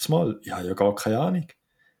merken sie auf einmal, ja gar keine Ahnung.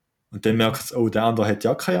 Und dann merken sie, oh, der andere hat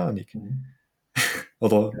ja keine Ahnung. Mhm.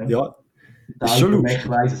 Oder, Ja. ja, Der ist schon alte Mac lustig.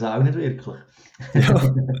 weiss es auch nicht wirklich.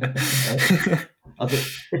 Ja. Also,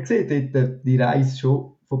 ich sehe dort die Reise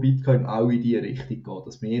schon von Bitcoin auch in die Richtung geht,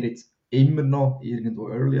 dass wir jetzt immer noch irgendwo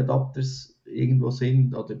Early Adapters irgendwo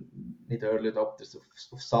sind, oder nicht Early Adapters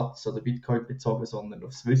auf Satz oder Bitcoin bezogen, sondern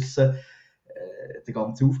aufs Wissen, der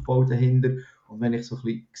ganze Aufbau dahinter. Und wenn ich so ein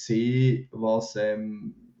bisschen sehe, was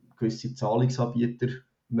gewisse Zahlungsanbieter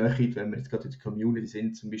machen, wenn wir jetzt gerade in der Community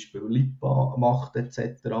sind, zum Beispiel Lipa macht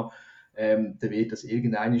etc., dann wird das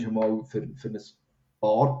irgendwann schon mal für ein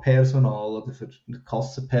Barpersonal oder für ein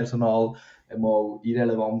Kassenpersonal einmal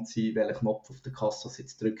irrelevant sein, welchen Knopf auf der Kasse sie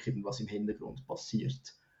jetzt drücken und was im Hintergrund passiert.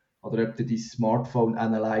 Oder ob du dein Smartphone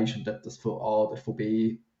analyse und ob das von A oder von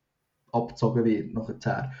B abgezogen wird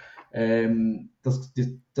nachher. Das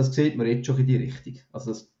sieht man jetzt schon in die Richtung.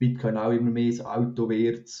 Also dass Bitcoin auch immer mehr ein Auto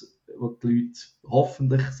wird, wo die Leute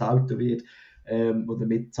hoffentlich ein Auto wird, wo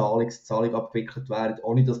damit Zahlung abgewickelt werden,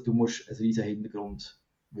 ohne dass du musst ein riesen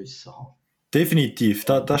Hintergrundwissen haben. Definitiv,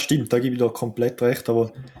 das stimmt, da gebe ich dir komplett recht.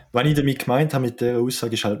 Aber was ich damit gemeint habe mit dieser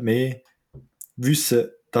Aussage, ist halt mehr wissen,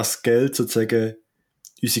 dass Geld sozusagen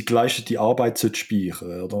unsere geleistete Arbeit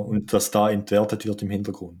speichern, oder? Und dass da entwertet wird im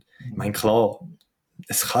Hintergrund. Ich meine, klar,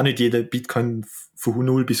 es kann nicht jeder Bitcoin von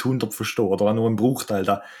 0 bis 100 verstehen, oder auch nur ein Bruchteil.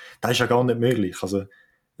 Das ist ja gar nicht möglich. Also,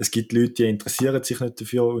 es gibt Leute, die interessieren sich nicht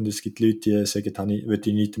dafür und es gibt Leute, die sagen, will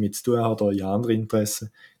ich nichts damit zu tun haben oder ich habe andere Interessen.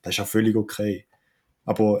 Das ist auch völlig okay.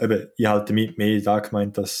 Aber eben, ich halte damit mehr da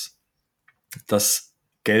gemeint, dass das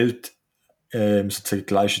Geld sozusagen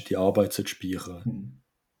geleistete Arbeit speichern,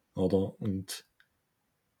 oder? Und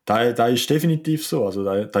da ist definitiv so. Also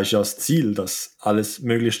da ist ja das Ziel, dass alles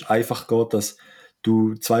möglichst einfach geht, dass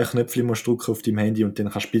du 2 Knöpfe musst drücken auf deinem Handy und dann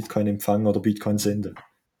kannst du Bitcoin empfangen oder Bitcoin senden.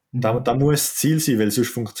 Da muss das Ziel sein, weil sonst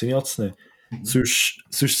funktioniert es nicht.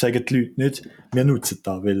 Sonst sagen die Leute nicht, wir nutzen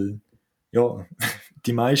das, weil ja,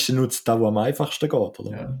 die meisten nutzen das, was am einfachsten geht,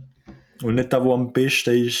 oder? Ja. Und nicht das, was am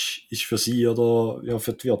besten ist für sie oder ja,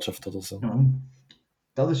 für die Wirtschaft oder so. Ja.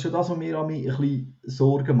 Das ist schon das, was mir an mich ein bisschen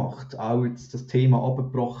Sorgen macht. Auch jetzt das Thema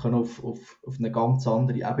abgebrochen auf eine ganz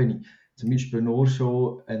andere Ebene. Zum Beispiel nur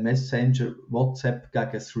schon ein Messenger WhatsApp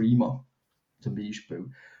gegen Threema. Zum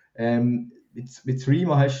Beispiel. Mit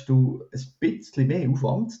Threema hast du ein bisschen mehr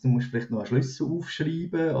Aufwand. Du musst vielleicht noch einen Schlüssel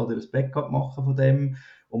aufschreiben oder ein Backup machen von dem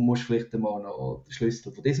und musst vielleicht einmal noch den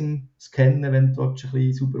Schlüssel von diesem scannen, wenn du ein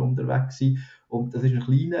bisschen sauber unterwegs bist. Und das ist ein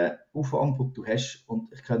kleiner Aufwand, den du hast.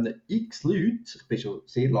 Und ich kenne x Leute, ich bin schon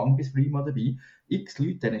sehr lange bis Threema dabei, x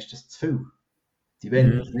Leute, denen ist das zu viel. Die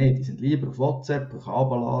wollen das nicht, die sind lieber auf WhatsApp,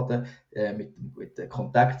 runterladen, mit den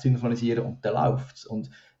Kontakt synchronisieren und dann läuft es. Und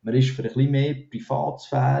man ist für ein bisschen mehr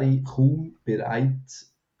Privatsphäre kaum bereit,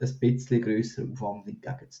 ein bisschen grösseren Aufwand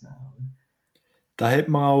entgegenzunehmen. Da hat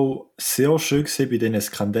man auch sehr schön gesehen bei den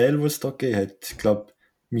Skandalen, die es da gegeben hat. Ich glaube,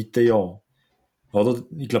 Mitte Jahr. Oder?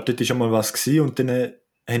 Ich glaube, dort war schon mal was gewesen und dann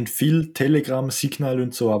haben viele Telegram-Signale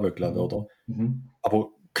und so runtergeladen, oder?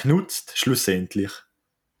 Aber genutzt, schlussendlich,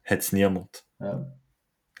 hat es niemand. Ja.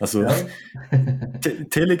 Also, Ja.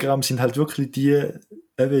 Telegram sind halt wirklich die,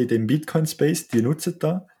 eben in dem Bitcoin-Space, die nutzen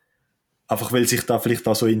da. Einfach weil sich da vielleicht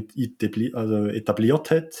auch so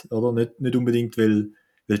etabliert hat, oder? Nicht unbedingt, weil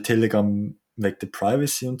Telegram wegen der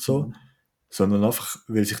Privacy und so, sondern einfach,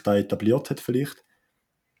 weil sich da etabliert hat vielleicht.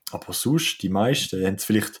 Aber sonst, die meisten haben es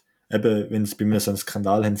vielleicht, eben, wenn es bei mir so einen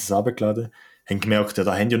Skandal haben, sie es runtergeladen, haben gemerkt, ja,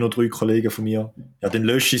 da haben ja nur 3 Kollegen von mir, ja, dann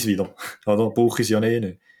lösche ich es wieder. Oder brauche ich es ja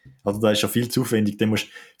nicht. Also da ist ja viel zu aufwendig. Dann musst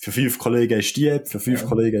für 5 Kollegen hast du die App, für 5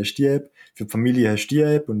 Kollegen hast du die App, für die Familie hast du die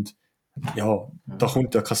App und ja, da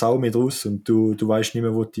kommt ja keine Sau mehr draus und du weißt nicht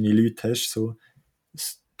mehr, wo du deine Leute hast. So.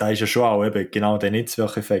 Da ist ja schon auch eben genau der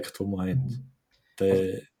Netzwerkeffekt, den wir haben. Also,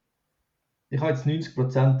 ich habe jetzt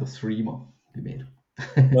 90% das Threema bei mir.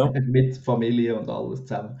 Ja. Mit Familie und alles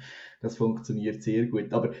zusammen. Das funktioniert sehr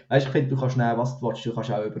gut. Aber weißt, ich finde, du kannst schnell, was du willst, du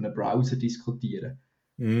kannst auch über einen Browser diskutieren.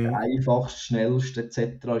 Der einfachste, schnellste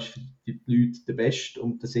etc. ist für die Leute der beste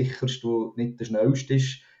und der sicherste, der nicht der schnellste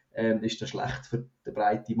ist der schlecht für die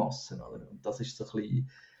breite Masse. Oder? Und das ist so ein bisschen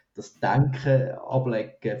das Denken,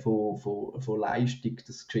 Ablegen von Leistung,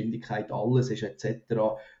 dass Geschwindigkeit alles ist etc.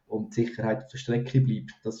 und die Sicherheit auf der Strecke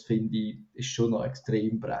bleibt, das finde ich, ist schon noch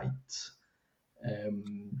extrem breit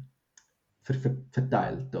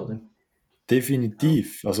verteilt. Oder?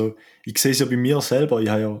 Definitiv. Also, ich sehe es ja bei mir selber. Ich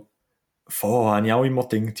habe ja vorher habe ich auch immer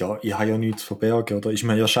gedacht, ja, ich habe ja nichts zu verbergen, oder? Ist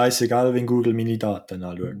mir ja scheißegal, wenn Google meine Daten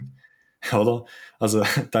anschaut. Oder? Also,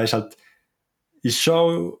 da ist halt, ist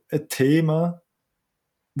schon ein Thema,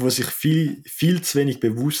 wo sich viel zu wenig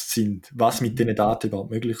bewusst sind, was mit diesen Daten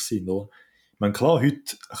überhaupt möglich sind, oder? Ich meine, klar,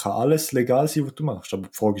 heute kann alles legal sein, was du machst, aber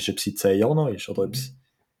die Frage ist, ob es in 10 Jahren noch ist, oder ob es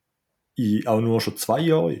auch nur schon 2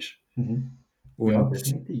 Jahre ist. Ja, Und,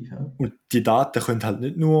 definitiv. Ja. und die Daten können halt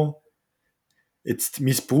nicht nur jetzt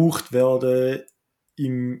missbraucht werden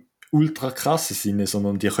im ultra krassen Sinne,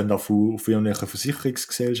 sondern die können auch von irgendwelchen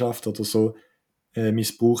Versicherungsgesellschaften oder so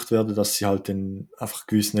missbraucht werden, dass sie halt dann einfach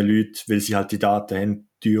gewissen Leuten, weil sie halt die Daten haben,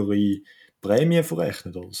 teure Prämien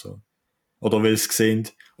verrechnen oder so. Oder weil sie sehen,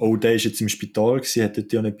 oh, der ist jetzt im Spital gewesen, hat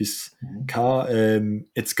dort etwas gehabt,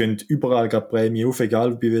 jetzt gehen überall gerade Prämien auf,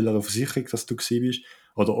 egal bei welcher Versicherung dass du gewesen bist.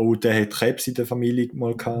 Oder oh, der hat Krebs in der Familie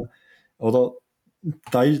mal gehabt. Oder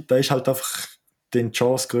da ist halt einfach die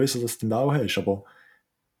Chance größer, dass du den auch hast. Aber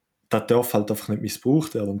das darf halt einfach nicht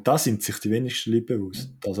missbraucht werden. Und da sind sich die wenigsten Leute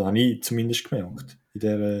bewusst. Also habe ich zumindest gemerkt. In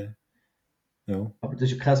der, ja. Aber das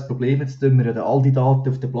ist ja kein Problem, jetzt tun wir ja all die Daten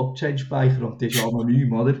auf der Blockchain speichern und die ist ja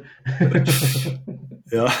anonym, oder?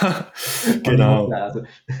 Ja, Habe ich mal genau. gelesen.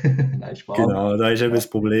 Nein, Spaß. Genau, da ist eben das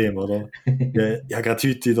Problem, oder? Ich habe gerade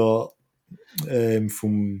heute wieder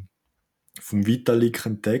vom Vitalik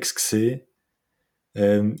einen Text gesehen.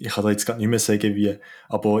 Ich kann da jetzt gerade nicht mehr sagen, wie,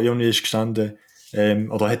 aber irgendwie ist gestanden,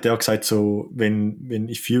 oder hat er gesagt, so, wenn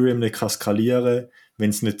Ethereum nicht kann skalieren, wenn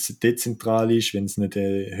es nicht dezentral ist, wenn es nicht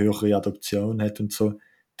eine höhere Adoption hat und so,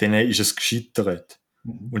 dann ist es gescheitert.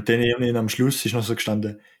 Und dann irgendwie am Schluss ist noch so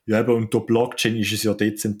gestanden, ja, aber unter Blockchain ist es ja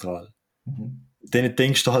dezentral. dann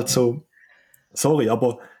denkst du halt so, sorry,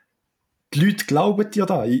 aber die Leute glauben dir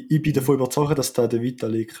da. Ich bin davon überzeugt, dass der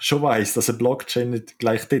Vitalik schon weiss, dass eine Blockchain nicht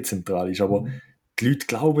gleich dezentral ist, aber die Leute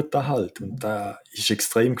glauben da halt und das ist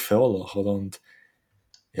extrem gefährlich, oder? Und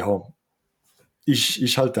ja,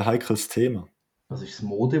 ist halt ein heikles Thema. Das ist das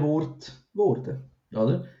Modewort geworden,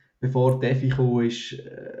 oder? Bevor DeFi kam,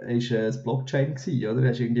 ist es Blockchain gewesen, oder?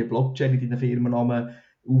 Hast du irgendwie eine Blockchain in deinen Firmennamen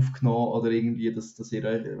aufgenommen oder irgendwie, dass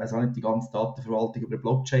ihr, ich weiß auch nicht, die ganze Datenverwaltung über eine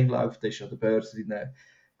Blockchain läuft, da ist an der Börse in einen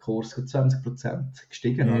Kurs von 20%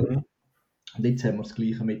 gestiegen, oder? Mhm. Und jetzt haben wir das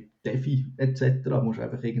Gleiche mit DeFi etc. Du musst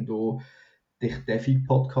einfach irgendwo dich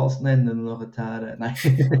DeFi-Podcast nennen und nachher, nein,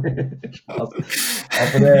 Spaß.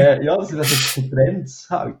 Aber ja, das sind also so Trends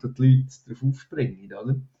halt, wo die Leute darauf aufspringen,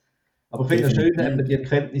 oder? Aber ich finde es schön, hat man Definitiv. die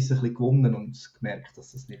Erkenntnisse ein bisschen gewonnen und gemerkt,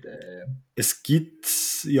 dass das nicht... Es gibt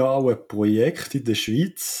ja auch ein Projekt in der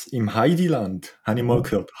Schweiz, im Heidiland, habe ich mal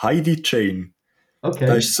gehört. Heidi Chain. Das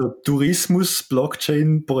Okay. ist so ein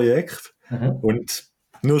Tourismus-Blockchain-Projekt. Aha. Und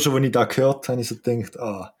nur schon, als ich das gehört habe, habe ich so gedacht,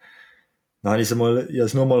 nein, ich habe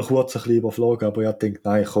es nur mal kurz ein bisschen überflogen, aber ich habe gedacht,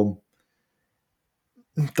 nein, komm.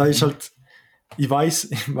 Da ist halt, ich weiß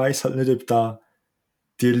halt nicht, ob da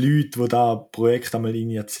die Leute, die da Projekt einmal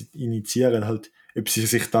initiieren, halt, ob sie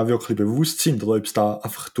sich da wirklich bewusst sind oder ob es da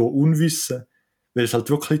einfach durch Unwissen, weil sie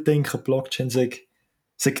halt wirklich denken, Blockchain sei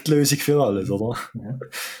die Lösung für alles, oder? Ja.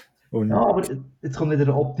 Ja, Und aber jetzt kommt wieder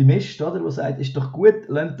der Optimist, oder, der sagt, ist doch gut,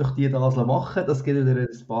 lasst doch die das machen, das gibt wieder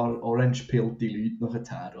ein paar orange-pillte Leute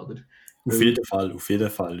nachher, oder? Weil auf jeden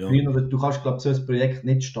Fall, ja. früher, du kannst, glaube ich, so ein Projekt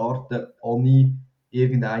nicht starten, ohne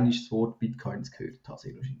irgendein das Wort Bitcoins gehört zu haben,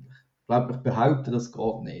 sehr wahrscheinlich. Ich glaube, ich behaupte, das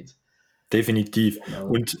geht nicht. Definitiv. Ja.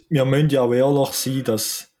 Und wir müssen ja auch ehrlich sein,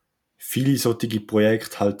 dass viele solche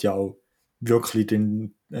Projekte halt ja auch wirklich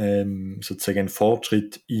den sozusagen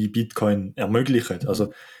Fortschritt in Bitcoin ermöglichen.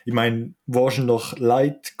 Also ich meine, wahrscheinlich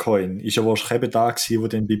Litecoin ist ja wahrscheinlich eben da gewesen, wo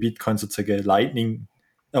dann bei Bitcoin sozusagen Lightning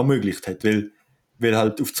ermöglicht hat, weil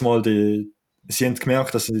halt auf einmal sie haben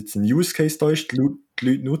gemerkt, dass jetzt ein Use Case da ist, die Leute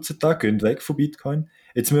nutzen das, gehen weg von Bitcoin.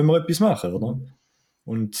 Jetzt müssen wir etwas machen, oder?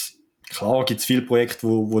 Und klar gibt es viele Projekte,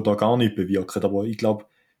 wo da gar nichts bewirken, aber ich glaube,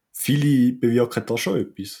 viele bewirken da schon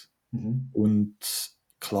etwas. Mhm. Und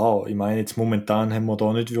klar, ich meine, jetzt momentan haben wir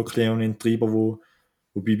da nicht wirklich einen Treiber, wo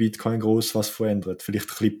bei Bitcoin groß was verändert.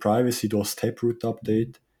 Vielleicht ein bisschen Privacy durch das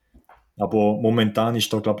Taproot-Update. Aber momentan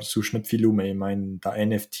ist da, glaube ich, sonst nicht viel rum. Ich meine, da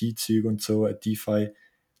NFT-Zeug und so, DeFi.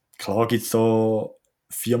 Klar gibt es da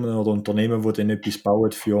Firmen oder Unternehmen, die dann etwas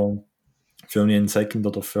bauen für einen Second-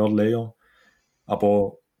 oder Third-Layer.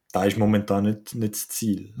 Aber da ist momentan nicht das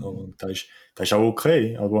Ziel. Und da ist auch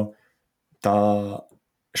okay, aber da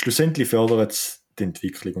schlussendlich fördert es die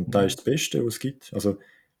Entwicklung und da ist das Beste, was es gibt. Also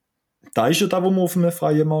da ist ja da, wo wir auf einem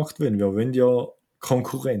freien Markt wollen. Wir wollen ja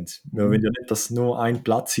Konkurrenz. Wir wollen ja nicht, dass nur ein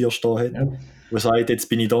Platz hier stehen hat, Ja. wo sagt, jetzt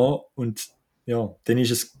bin ich da und ja, dann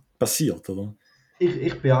ist es passiert, oder?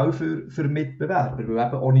 Ich bin auch für Mitbewerber, weil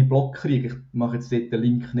eben ohne Blockkrieg, ich mache jetzt dort den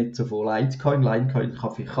Link nicht so von Litecoin, Litecoin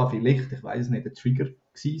kann vielleicht, ich weiß nicht, ein Trigger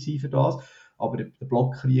gewesen sein für das, aber der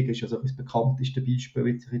Blockkrieg ist ja so das bekannteste Beispiel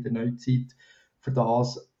jetzt in der Neuzeit für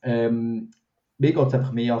das. Mir geht es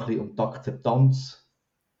einfach mehr ein bisschen um die Akzeptanz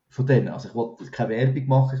von denen. Also ich wollte keine Werbung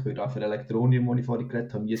machen, ich würde auch für Elektronium, wo ich vorhin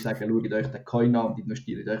geredet habe, nie sagen, schaut euch den Coin an und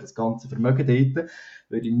investiert euch das ganze Vermögen dort.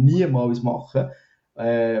 Würde ich niemals machen.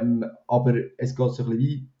 Aber es geht so ein bisschen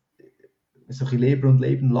wie so ein bisschen leben und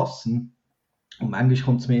leben lassen. Und manchmal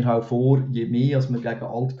kommt es mir auch vor, je mehr als man gegen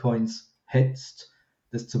Altcoins hetzt,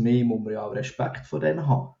 desto mehr muss man ja auch Respekt vor denen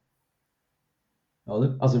haben.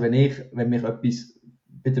 Oder? Also wenn mir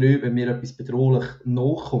etwas bedrohlich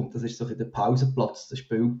nachkommt, das ist so ein der Pausenplatz, der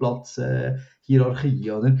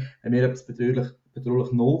Spielplatz-Hierarchie, oder? Wenn mir etwas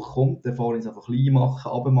bedrohlich nachkommt, dann fahre ich es einfach klein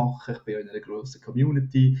machen, runtermachen. Ich bin ja in einer grossen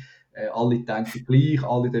Community, alle denken gleich,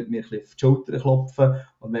 alle dort mir ein bisschen auf die Schulter klopfen.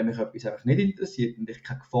 Und wenn mich etwas einfach nicht interessiert und ich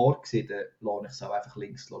keine Gefahr sehe, dann lasse ich es auch einfach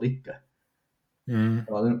links liegen. Mhm.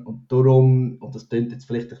 Oder? Und darum, und das klingt jetzt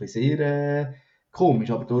vielleicht ein bisschen sehr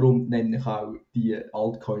komisch, aber darum nenne ich auch die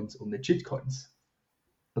Altcoins und nicht Shitcoins.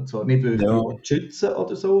 Und zwar nicht, weil ich Ja, die schützen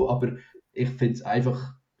oder so, aber ich finde es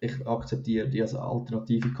einfach, ich akzeptiere die als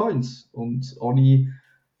alternative Coins und ohne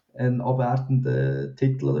einen abwertenden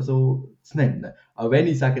Titel oder so zu nennen. Auch wenn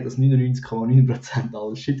ich sage, dass 99,9%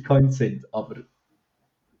 alles Shitcoins sind, aber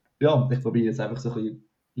ja, ich probiere es einfach so ein bisschen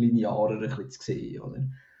linearer ein bisschen zu sehen. Oder?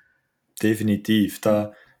 definitiv.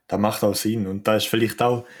 Da macht auch Sinn. Und da ist vielleicht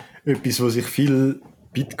auch etwas, wo sich viele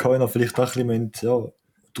Bitcoiner vielleicht auch ein bisschen ja,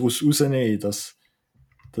 daraus rausnehmen, dass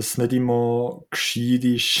es nicht immer gescheit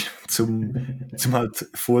ist, zum halt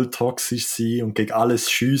voll toxisch zu sein und gegen alles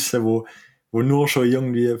schiessen, wo nur schon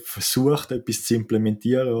irgendwie versucht, etwas zu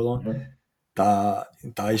implementieren, oder? Ja.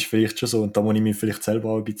 Da ist vielleicht schon so, und da muss ich mich vielleicht selber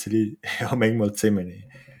auch ein bisschen, ja, manchmal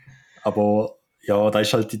zusammennehmen. Aber ja, da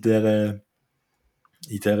ist halt in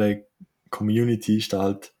dieser Community ist da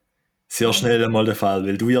halt sehr schnell einmal der Fall,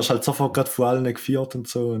 weil du wirst halt sofort gerade von allen geführt und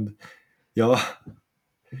so, und ja,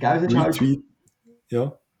 Gell, es ist halt, Retweet,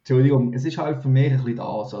 ja. Entschuldigung, es ist halt für mich ein bisschen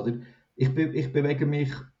das, oder? Ich bewege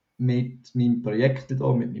mich mit meinem Projekt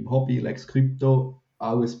hier, mit meinem Hobby Lex Crypto,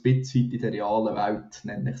 auch ein bisschen in der realen Welt,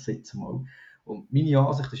 nenne ich es jetzt mal. Und meine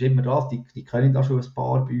Ansicht ist immer das, die kennen da schon ein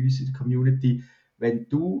paar bei uns in der Community, wenn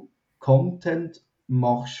du Content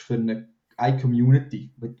machst für eine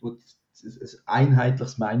Community, wo ein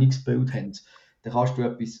einheitliches Meinungsbild haben, dann kannst du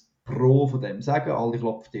etwas pro von dem sagen, alle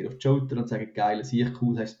klopfen dir auf die Schulter und sagen, geil, sicher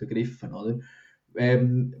cool, hast du begriffen, oder?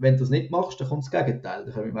 Wenn du das nicht machst, dann kommt das Gegenteil.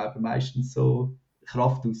 Dann können wir eben meistens so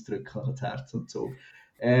Kraft ausdrücken nach das Herz und so.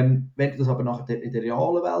 Wenn du das aber nachher in der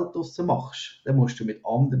realen Welt draussen machst, dann musst du mit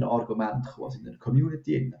anderen Argumenten kommen als in der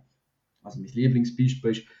Community innen. Also mein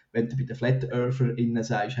Lieblingsbeispiel ist, wenn du bei den Flat Earther innen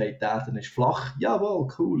sagst, hey, die Erde ist flach, jawohl,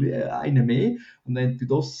 cool, yeah, eine mehr. Und wenn du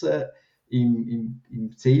draussen im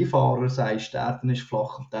Seefahrer sagst, die Erde ist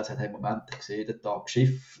flach, und der sagt, hey, Moment, ich sehe den Tag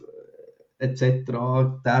Schiff, etc.,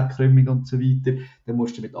 der Krümmung und so weiter, dann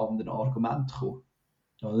musst du mit anderen Argumenten kommen.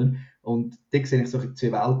 Oder? Und da sehe ich so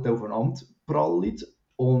zwei Welten aufeinander prallen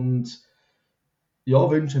und ja,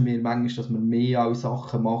 wünsche mir manchmal, dass man mehr auch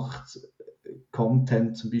Sachen macht,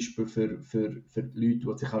 Content zum Beispiel für die Leute,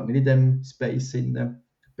 die sich halt nicht in diesem Space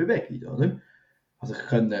bewegen. Oder? Also ich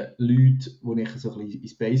kenne Leute, die ich so ein bisschen in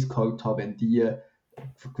Space geholt habe, wenn die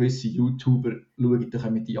von gewissen YouTuber schauen, dann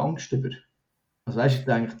kommen die Angst über. Also weißt du, ich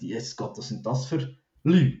denke, Jesus Gott, was sind das für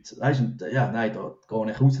Leute? Weißt du, ja, nein, da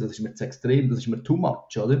gehe ich raus, das ist mir zu extrem, das ist mir too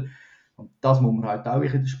much, oder? Und das muss man halt auch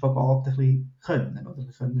in den Spagat ein bisschen können, oder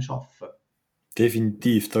können schaffen.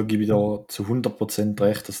 Definitiv, da gebe ich da zu 100%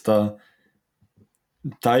 recht, dass da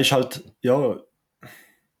ist halt, ja,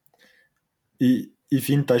 ich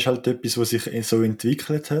finde, da ist halt etwas, was sich so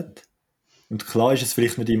entwickelt hat. Und klar ist es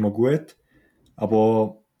vielleicht nicht immer gut,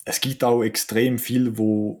 aber es gibt auch extrem viel,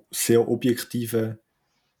 wo sehr objektive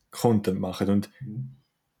Content machen. Und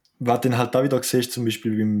was dann halt da wieder siehst, zum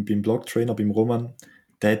Beispiel beim Blogtrainer, beim Roman,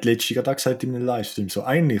 der hat letztens gerade gesagt in einem Livestream, so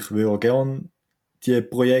eigentlich würde er gerne die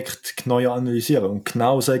Projekte genauer analysieren und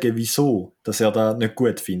genau sagen, wieso, dass er das nicht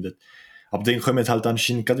gut findet. Aber dann kommen halt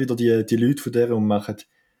anscheinend gerade wieder die Leute von der und machen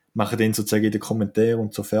den sozusagen in den Kommentaren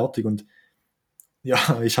und so fertig. Und ja,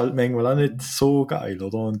 ist halt manchmal auch nicht so geil,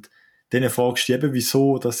 oder? Und dann fragst du dich eben,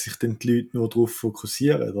 wieso, dass sich dann die Leute nur darauf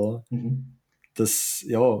fokussieren, oder? Das,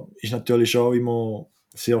 ja, ist natürlich auch immer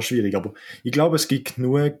sehr schwierig. Aber ich glaube, es gibt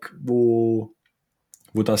genug, wo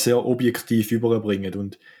das sehr objektiv überbringen.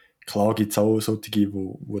 Und klar gibt es auch solche,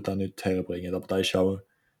 wo das nicht herbringen. Aber da ist auch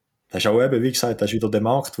eben, wie gesagt, da ist wieder der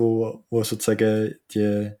Markt, wo sozusagen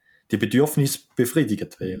die Bedürfnisse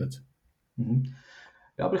befriedigt werden. Mhm.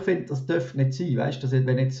 Ja, aber ich finde, das darf nicht sein. Weißt du,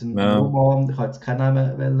 wenn jetzt ein Ja. Roman, ich kann jetzt keinen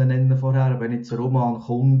Namen nennen vorher, aber wenn jetzt ein Roman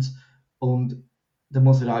kommt und dann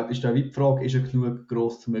muss er halt, ist da wie die Frage, ist er genug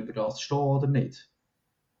gross, um über das zu stehen oder nicht?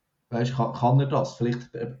 Weißt du, kann er das?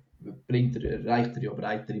 Vielleicht erreicht er ja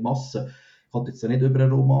breitere Massen. Ich wollte jetzt ja nicht über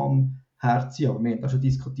einen Roman herziehen, aber wir haben da schon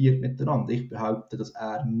diskutiert miteinander. Ich behaupte, dass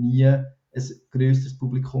er nie ein grösseres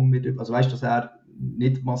Publikum wird. Also weißt du, dass er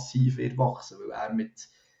nicht massiv wird wachsen, weil er mit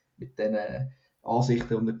diesen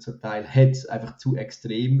Ansichten, die er zum Teil hat, einfach zu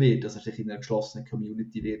extrem wird, dass er sich in einer geschlossenen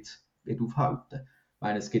Community wird aufhalten. Ich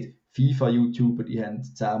meine, es gibt FIFA-YouTuber, die haben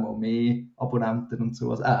 10-mal mehr Abonnenten und so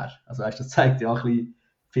als er. Also weißt, das zeigt ja auch ein bisschen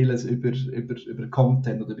vieles über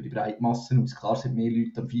Content oder über die breite Masse aus. Klar sind mehr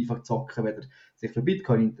Leute am FIFA zocken, wenn sich für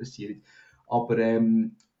Bitcoin interessieren. Aber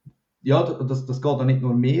ja, das geht auch nicht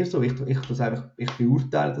nur mehr so. Ich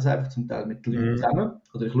beurteile das einfach zum Teil mit den Leuten zusammen.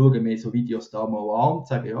 Oder ich schaue mir so Videos da mal an und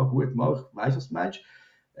sage, ja gut, mal, ich weiss, was du meinst.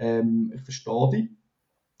 Ich verstehe dich.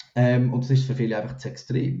 Und das ist für viele einfach zu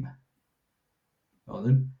extrem.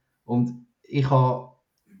 Oder? Und ich habe,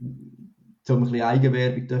 um ein bisschen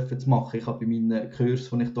Eigenwerbung zu machen, ich habe bei meinen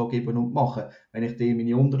Kursen, die ich hier gebe und mache, wenn ich dir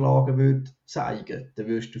meine Unterlagen würde zeigen, dann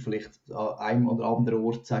würdest du vielleicht an einem oder anderen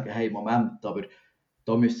Ort sagen, hey, Moment, aber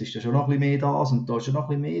da müsstest du schon noch ein bisschen mehr das und da ist schon noch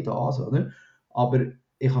ein bisschen mehr das, oder? Aber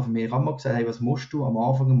ich habe für mich auch mal gesagt, hey, was musst du am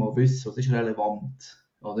Anfang mal wissen, was ist relevant,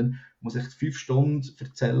 oder? Muss ich 5 Stunden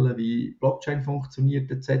erzählen, wie Blockchain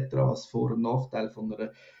funktioniert etc., was Vor- und Nachteil von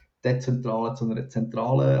einer dezentralen zu einer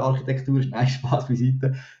zentralen Architektur ist? Nein, Spaß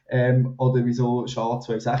beiseite. Oder wieso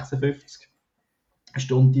SHA-256 eine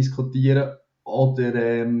Stunde diskutieren, oder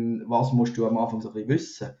was musst du am Anfang so ein bisschen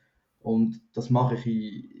wissen? Und das mache ich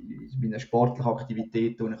in meinen sportlichen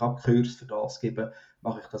Aktivitäten, wo ich auch Kurs für das gebe,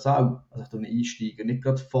 mache ich das auch. Also ich tue einen Einsteiger nicht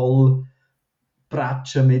gerade voll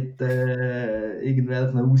prätschen mit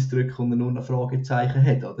irgendwelchen Ausdrücken und er nur ein Fragezeichen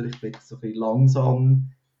hat. Oder? Ich bin so ein bisschen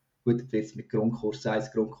langsam, gut, jetzt wird es mit Grundkurs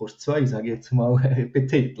 1, Grundkurs 2, sage ich jetzt mal,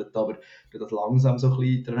 betitelt, aber ich das langsam so ein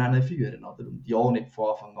bisschen dran führen. Oder? Und ja, nicht von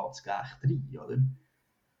Anfang an zu echt rein. Oder?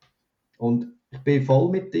 Und ich bin voll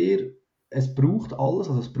mit dir. Es braucht alles,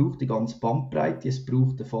 also es braucht die ganze Bandbreite, es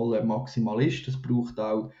braucht einen vollen Maximalist, es braucht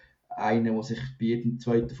auch einen, der sich bei jedem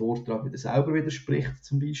zweiten Vortrag wieder selber widerspricht,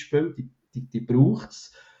 zum Beispiel. Die braucht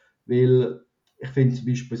es, weil ich finde zum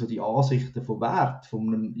Beispiel so die Ansichten von Wert von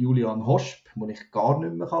einem Julian Hosp, die ich gar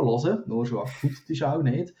nicht mehr hören kann, nur schon akustisch auch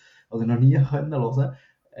nicht, also noch nie können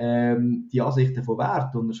hören. Die Ansichten von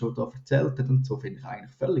Wert, die er schon da erzählt hat und so, finde ich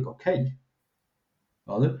eigentlich völlig okay.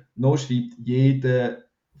 Oder? Noch schreibt jeder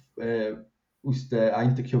aus der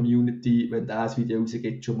einen Community, wenn der ein Video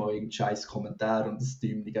rausgeht, schon mal irgendeinen scheiß Kommentar und das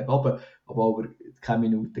Däumchen gegen oben, aber keine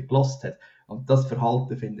Minute gelost hat. Und das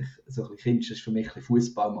Verhalten finde ich so ein bisschen kindisch, das ist für mich eine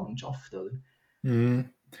Fußballmannschaft. Oder?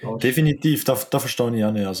 Definitiv, da verstehe ich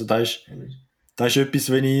auch nicht. Also da ist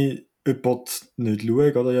etwas, wenn ich jemanden nicht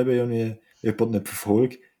schaue oder eben jemanden nicht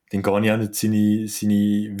verfolge, dann gehe ich auch nicht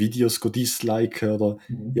seine Videos disliken oder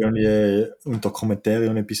irgendwie unter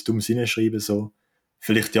Kommentaren etwas Dummes hineinschreiben. So.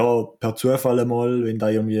 Vielleicht ja per Zufall einmal, wenn da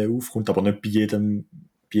irgendwie aufkommt, aber nicht bei jedem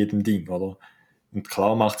Ding. Oder? Und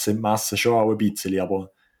klar macht es in der Masse schon auch ein bisschen,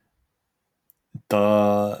 aber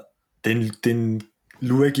dann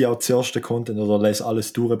schaue ich auch zuerst den Content oder lese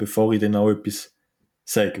alles durch, bevor ich dann auch etwas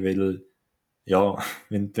sage, weil ja,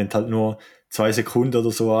 wenn du halt nur 2 Sekunden oder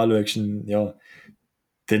so anschaust, ja,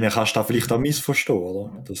 dann kannst du das vielleicht auch missverstehen,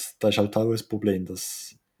 oder? Das ist halt auch ein Problem.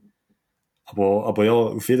 Aber ja,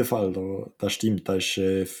 auf jeden Fall, das stimmt, das ist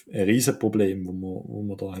ein Riesenproblem, wo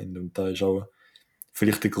wir da haben. Und da ist auch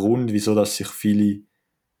vielleicht der Grund, wieso dass sich viele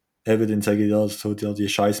eben dann sagen, ja, so die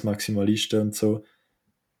scheiß Maximalisten und so.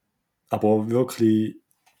 Aber wirklich,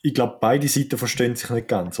 ich glaube, beide Seiten verstehen sich nicht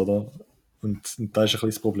ganz, oder? Und das ist ein bisschen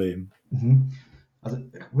das Problem. Also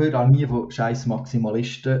ich würde auch nie von scheiß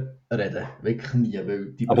Maximalisten reden, wirklich nie,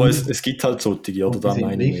 weil die Aber brauchen es gibt halt solche, oder? und die Da sind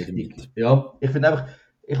meine ich mehr wichtig. damit. Ja, ich finde einfach,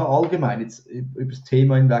 ich habe allgemein jetzt über das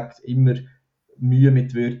Thema hinweg immer Mühe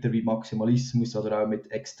mit Wörtern wie Maximalismus oder auch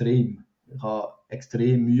mit extrem. Ich habe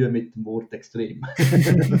extrem Mühe mit dem Wort extrem.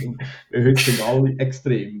 Weil heute sind alle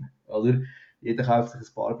extrem, oder? Jeder kauft sich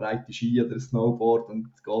ein paar breite Ski oder ein Snowboard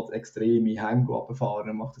und geht extrem in Hänge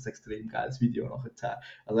runterfahren und macht ein extrem geiles Video nachher.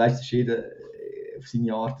 Also weißt du, ist jeder auf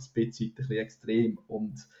seine Art ein bisschen extrem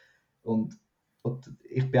und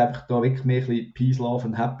ich bin einfach da wirklich mehr ein bisschen Peace, Love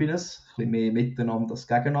and Happiness, ein bisschen mehr miteinander als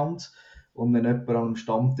gegeneinander. Und wenn jemand an einem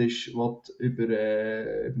Stammtisch will, über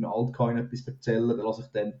einen Altcoin etwas erzählen, dann lasse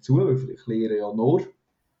ich dem zu, weil ich lehre ja nur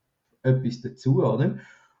etwas dazu, oder?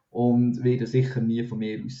 Und werde sicher nie von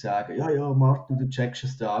mir aus sagen, ja, ja, Martin, du checkst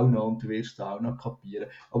es da auch noch und du wirst es auch noch kapieren.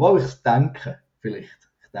 Obwohl ich es denke, vielleicht.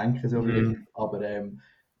 Ich denke so vielleicht. Aber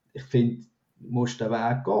ich finde, du musst den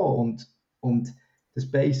Weg gehen und der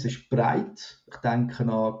Space ist breit. Ich denke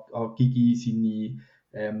an Gigi,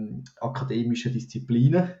 seine akademischen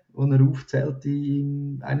Disziplinen, die er aufzählt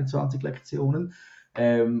in 21 Lektionen.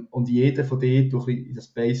 Und jeder von denen, der in den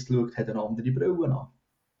Space schaut, hat eine andere Brille an.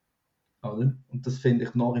 Oder? Und das finde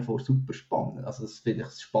ich nach wie vor super spannend. Also das finde ich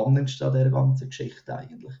das Spannendste an dieser ganzen Geschichte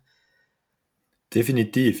eigentlich.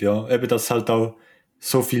 Definitiv, ja. Eben, dass halt auch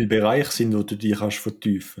so viele Bereiche sind, wo du dich kannst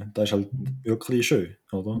vertiefen. Das ist halt wirklich schön,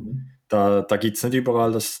 oder? Da gibt es nicht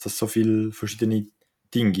überall, dass es so viele verschiedene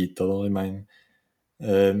Dinge gibt, oder? Ich meine,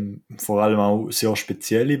 vor allem auch sehr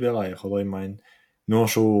spezielle Bereiche, oder? Ich meine, nur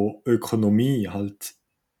schon Ökonomie, halt,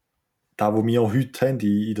 da, wo wir heute haben,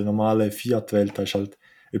 in der normalen Fiat-Welt, das ist halt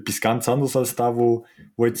etwas ganz anderes als da, wo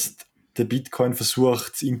jetzt der Bitcoin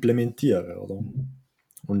versucht zu implementieren, oder?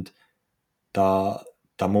 Und da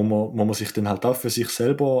muss man sich dann halt auch für sich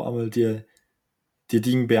selber einmal die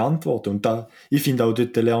Dinge beantworten. Und ich finde auch,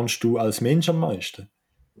 dort lernst du als Mensch am meisten.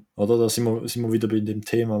 Oder? Da sind wir wieder bei dem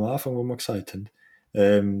Thema am Anfang, wo wir gesagt haben.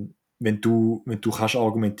 Wenn du kannst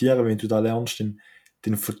argumentieren, wenn du da lernst,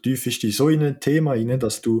 dann vertiefst du dich so in ein Thema rein,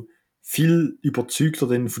 dass du viel überzeugter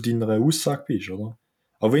dann von deiner Aussage bist, oder?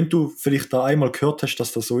 Auch wenn du vielleicht da einmal gehört hast,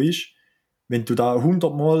 dass das so ist, wenn du da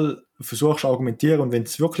 100 Mal versuchst zu argumentieren und wenn du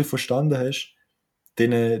es wirklich verstanden hast,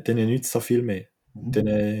 dann nützt es viel mehr.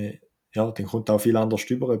 Dann kommt auch viel anders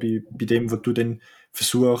rüber bei dem, was du dann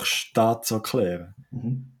versuchst, da zu erklären.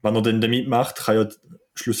 Was er dann damit macht, kann ja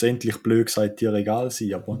schlussendlich blöd gesagt dir egal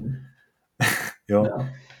sein, aber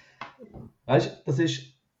ja. Weißt du, das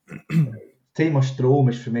Thema Strom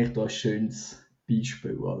ist für mich da ein schönes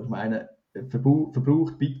Beispiel. Oder? Ich meine,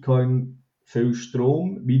 verbraucht Bitcoin viel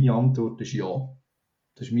Strom? Meine Antwort ist ja.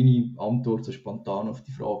 Das ist meine Antwort so spontan auf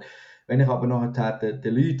die Frage. Wenn ich aber nachher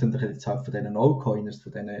den Leuten, und ich rede jetzt halt von diesen No-Coiners,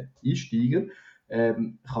 von diesen Einsteigern,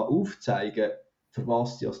 kann aufzeigen, für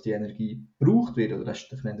was die Energie gebraucht wird, oder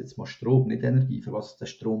ich nenne jetzt mal Strom, nicht Energie, für was der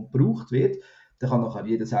Strom gebraucht wird, dann kann nachher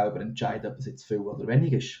jeder selber entscheiden, ob es jetzt viel oder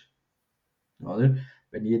wenig ist. Oder?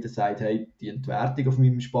 Wenn jeder sagt, hey, die Entwertung auf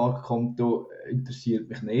meinem Sparkonto interessiert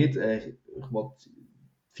mich nicht, ich will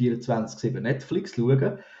 24/7 Netflix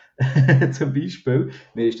schauen, zum Beispiel,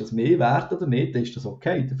 mir ist das mehr wert oder nicht, dann ist das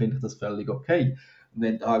okay, dann finde ich das völlig okay. Und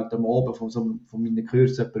wenn halt am Abend von meinen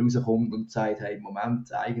Kursen jemand rauskommt und sagt, hey,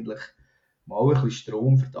 Moment, eigentlich mal ein bisschen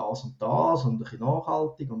Strom für das und ein bisschen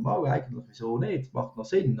nachhaltig und mal eigentlich, wieso nicht, das macht noch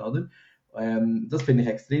Sinn, oder? Das finde ich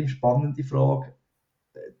eine extrem spannende Frage.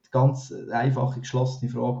 Die ganz einfache,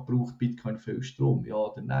 geschlossene Frage, braucht Bitcoin viel Strom, ja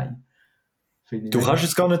oder nein? Finde ich Du mega. kannst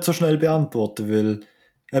es gar nicht so schnell beantworten, weil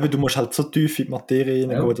eben, du musst halt so tief in die Materie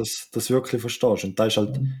hineingehen, Ja. dass du das wirklich verstehst. Und Ja.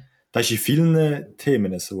 das ist in vielen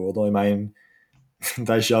Themen so, oder? Ich meine,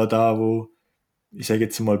 da ist ja auch da, wo, ich sage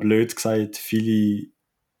jetzt mal blöd gesagt, viele,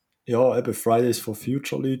 ja, eben Fridays for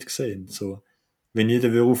Future Leute sehen. So, wenn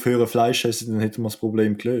jeder würde aufhören Fleisch essen, dann hätten wir das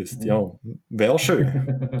Problem gelöst. Ja, wäre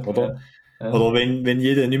schön, oder? Ja. Oder wenn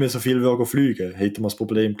jeder nicht mehr so viel würde fliegen, hätten wir das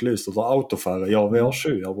Problem gelöst. Oder Autofahren, ja, wäre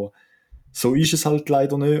schön, aber so ist es halt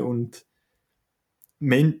leider nicht. Und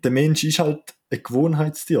der Mensch ist halt ein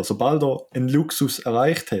Gewohnheitstier. Sobald er einen Luxus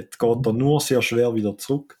erreicht hat, geht er nur sehr schwer wieder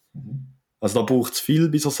zurück. Mhm. Also da braucht es viel,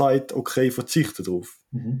 bis er sagt, okay, ich verzichte drauf.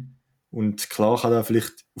 Mhm. Und klar kann das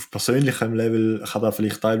vielleicht auf persönlichem Level kann das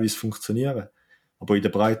vielleicht teilweise funktionieren. Aber in der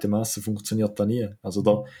breiten Masse funktioniert das nie. Also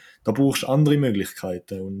da brauchst du andere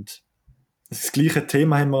Möglichkeiten. Und das gleiche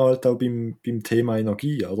Thema haben wir halt auch beim Thema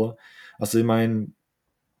Energie, oder? Also ich meine,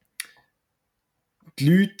 die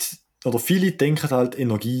Leute oder viele denken halt,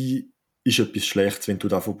 Energie ist etwas Schlechtes, wenn du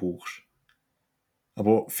davon brauchst.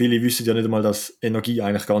 Aber viele wissen ja nicht einmal, dass Energie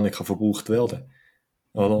eigentlich gar nicht verbraucht werden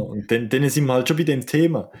kann. Oder? Und dann sind wir halt schon bei dem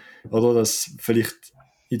Thema. Oder dass vielleicht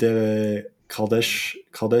in der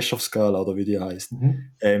Kardashev-Skala, oder wie die heißt,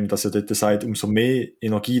 Mhm. dass er dort sagt, umso mehr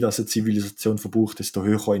Energie, dass eine Zivilisation verbraucht, desto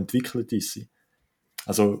höher entwickelt ist sie.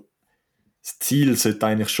 Also das Ziel sollte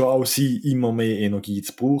eigentlich schon auch sein, immer mehr Energie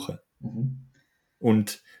zu brauchen. Mhm.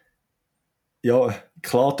 Und ja,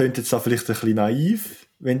 klar klingt jetzt auch vielleicht ein bisschen naiv,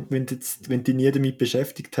 wenn du dich nie damit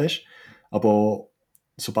beschäftigt hast, aber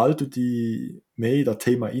sobald du dich mehr in das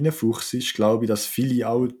Thema reinfuchst, glaube ich, dass viele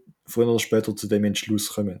auch früher oder später zu dem Entschluss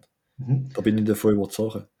kommen. Mhm. Da bin ich davon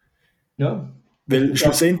überzeugt. Ja, das Weil ist auch.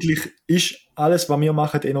 schlussendlich ist alles, was wir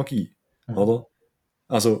machen, Energie. Ja. Oder?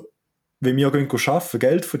 Also, wenn wir arbeiten,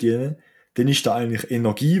 Geld verdienen, dann ist da eigentlich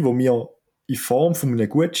Energie, die wir in Form von einem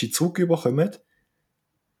Gutschein zurückbekommen,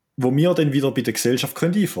 wo wir dann wieder bei der Gesellschaft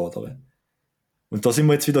einfordern können. Und da sind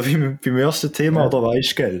wir jetzt wieder beim ersten Thema, Ja. oder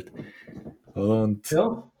weißt Geld. Und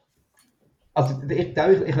Ja. Also ich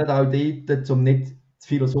glaube, ich rede auch dort, um nicht zu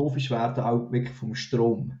philosophisch zu werden, auch wirklich vom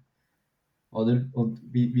Strom. Oder? Und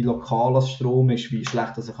wie lokal das Strom ist, wie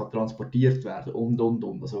schlecht das kann transportiert werden und.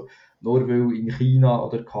 Also nur weil in China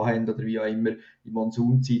oder KN oder wie auch immer in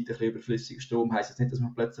Monsunzeit ein bisschen überflüssiger Strom heisst das nicht, dass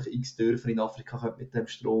man plötzlich x Dörfer in Afrika mit dem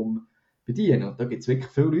Strom bedienen. Und da gibt es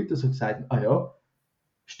wirklich viele Leute, die sagen, ah ja,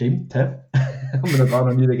 stimmt, hä? Haben wir noch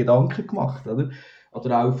gar nie den Gedanken gemacht, oder?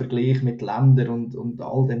 Oder auch Vergleich mit Ländern und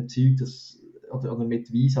all dem Zeug, oder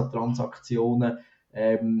mit Visa-Transaktionen,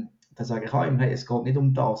 da sage ich auch immer, hey, es geht nicht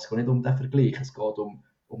um das, es geht nicht um den Vergleich, es geht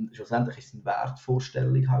schlussendlich ist es eine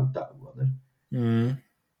Wertvorstellung halt auch, oder? mhm.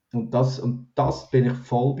 Und das bin ich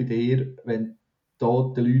voll bei dir, wenn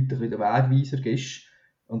da den Leuten ein bisschen den Wegweiser gibst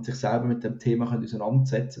und sich selber mit dem Thema können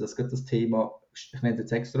auseinandersetzen, dass gerade das Thema, ich nenne es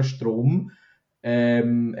jetzt extra Strom,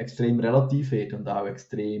 extrem relativ wird und auch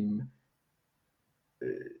extrem,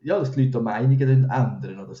 ja, dass die Leute auch Meinungen dann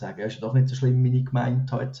ändern oder sagen, ja, ist ja doch nicht so schlimm, wie ich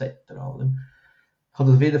gemeint habe, etc. Oder? Ich habe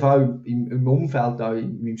das auf jeden Fall im Umfeld, auch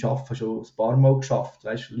in meinem Arbeiten schon ein paar Mal geschafft.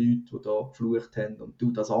 Weißt du, Leute, die da geflucht haben und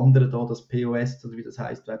du das andere da, das POS, oder wie das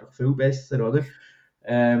heisst, wäre doch viel besser, oder?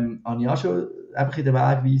 Habe ich auch schon einfach in den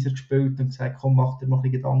Wegweiser gespielt und gesagt, komm, mach dir mal ein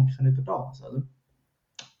bisschen Gedanken über das, oder?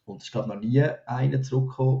 Und es ist, glaube ich, noch nie einer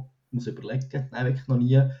zurückgekommen, muss überlegen, nein, wirklich noch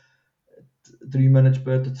nie 3 Monate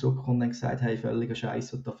später zurückgekommen und gesagt, hey, völliger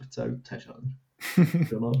Scheiß, was du da erzählt hast, oder?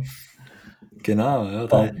 Genau. Genau, ja.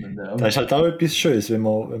 Spannend, Da ja. ist halt auch etwas Schönes, wenn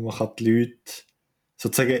man kann die Leute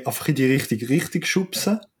sozusagen einfach in die richtige Richtung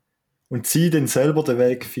schubsen und sie dann selber den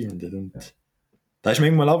Weg finden. Und da ist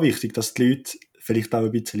manchmal auch wichtig, dass die Leute vielleicht auch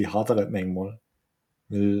ein bisschen hadern manchmal.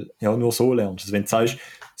 Weil, ja, nur so lernst du. Also wenn du sagst,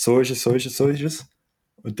 so ist es, so ist es, so ist es,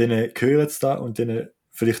 und dann hören sie das und dann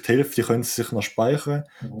vielleicht die Hälfte können sie sich noch speichern.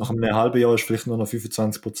 Nach einem halben Jahr ist vielleicht nur noch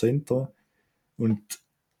 25% da. Und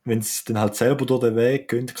wenn sie dann halt selber durch den Weg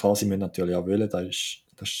gehen, klar, sie müssen natürlich auch wählen, das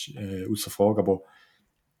ist außer Frage, aber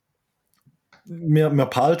man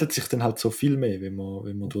behalten sich dann halt so viel mehr, wenn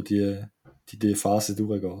man durch die Phase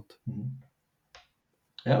durchgeht.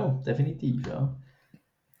 Ja, definitiv, ja.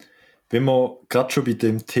 Wenn wir gerade schon bei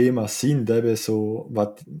dem Thema sind, eben so,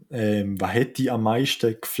 was hat dich am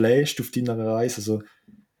meisten geflasht auf deiner Reise? Also,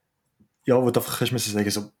 ja, wo du einfach kannst du sagen,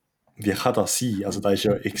 so, wie kann das sein? Also, das ist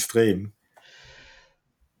ja extrem.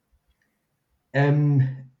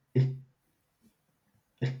 Ich,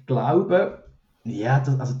 ich glaube, ja,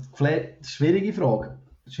 das ist eine schwierige Frage.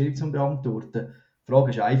 Schwierig zu beantworten. Die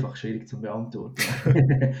Frage ist einfach schwierig zu beantworten.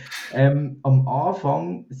 Am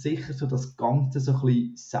Anfang sicher so das Ganze so ein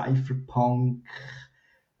bisschen Cypherpunk,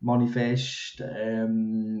 Manifest, so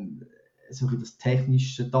ein bisschen das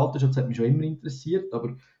technische. Datenschutz hat mich schon immer interessiert,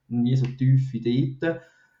 aber nie so tief wie dort.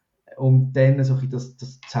 Und dann so ein bisschen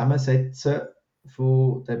das Zusammensetzen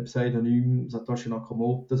von dem Pseudonym Satoshi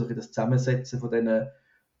Nakamoto, so ein bisschen das Zusammensetzen von diesen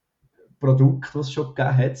Produkten, die es schon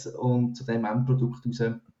gegeben hat, und zu dem Endprodukt raus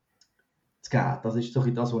zu geben. Das ist so ein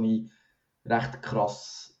bisschen das, was ich recht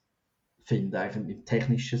krass finde, eigentlich im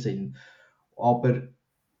technischen Sinn. Aber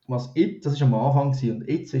das war am Anfang gewesen, und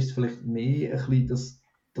jetzt ist es vielleicht mehr ein bisschen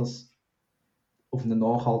das auf eine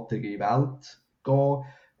nachhaltige Welt gehen,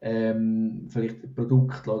 vielleicht ein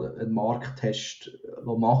Produkt, einen Markttest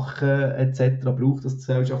machen etc. Braucht das die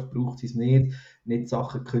Gesellschaft, braucht sie es nicht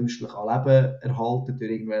Sachen künstlich an Leben erhalten durch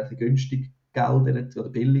irgendwelche günstigen Gelder oder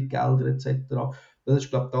Billiggelder etc. Das ist,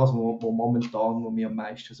 glaube ich, das, was momentan, wo mich am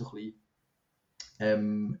meisten so ein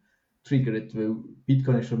bisschen triggert, weil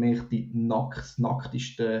Bitcoin ist für mich die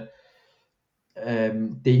nackteste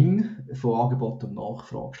Ding von Angebot und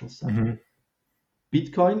Nachfrage schlussendlich.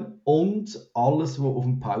 Bitcoin und alles, was auf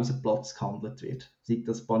dem Pausenplatz gehandelt wird. Sei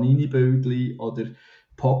das Panini-Bildchen oder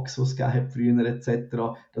Pox, die es gegeben hat früher etc.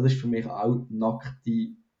 Das ist für mich auch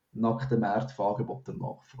nackte Markt von Angebot und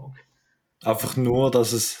Nachfrage. Einfach nur,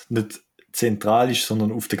 dass es nicht zentral ist,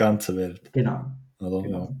 sondern auf der ganzen Welt. Genau.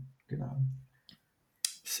 Oder? Genau.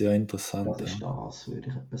 Sehr interessant. Das ist das, würde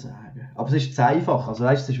ich etwa sagen. Aber es ist zu einfach. Also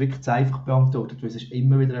weißt, es ist wirklich zu einfach beantwortet, weil es ist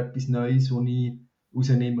immer wieder etwas Neues, was ich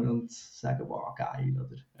rausnehmen und sagen, wow, geil.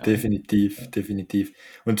 Oder? Ja. Definitiv.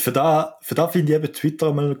 Und für da finde ich eben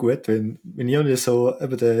Twitter mal gut, wenn irgendwie so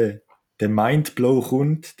eben der Mindblow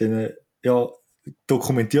kommt, dann ja,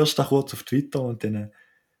 dokumentierst du das kurz auf Twitter und dann,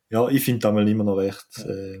 ja, ich finde das mal immer noch recht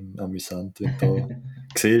amüsant, wenn du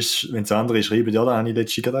siehst, wenn so andere schreiben, ja, da habe ich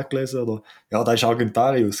letztens gerade gelesen, oder ja, da ist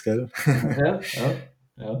Argentarius, gell?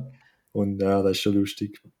 Ja. Und ja, das ist schon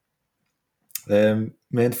lustig. Wir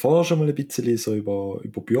haben vorher schon mal ein bisschen so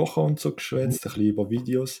über Bücher und so geschwätzt, ein bisschen über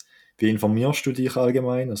Videos. Wie informierst du dich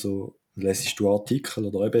allgemein? Also lesest du Artikel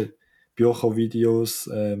oder eben Bücher, Videos,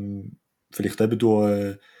 vielleicht eben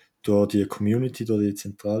durch die Community, durch die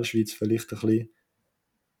Zentralschweiz vielleicht ein bisschen?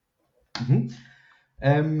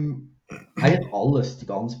 Eigentlich alles, die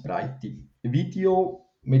ganz Breite. Video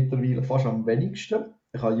mittlerweile fast am wenigsten.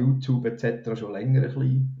 Ich habe YouTube etc. schon länger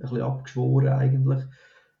ein bisschen abgeschworen eigentlich.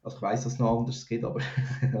 Also ich weiss, dass es noch anders geht, aber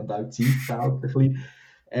und auch die Zeit zählt ein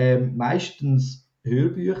bisschen. Meistens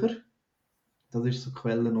Hörbücher. Das ist so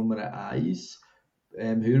Quelle Nummer 1.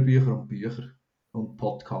 Hörbücher und Bücher und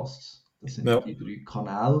Podcasts. Das sind die 3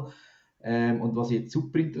 Kanäle. Und was ich jetzt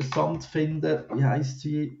super interessant finde, wie heisst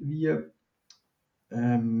sie,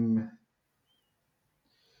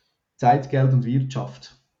 Zeit, Geld und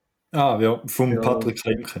Wirtschaft. Ah, ja, vom Patrick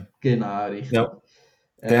Remke. Genau, richtig. Ja,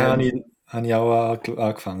 den habe ich auch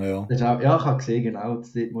angefangen, ja. Das ist auch, ja, ich habe gesehen, genau,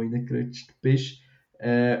 dass du dort mal reingerutscht bist.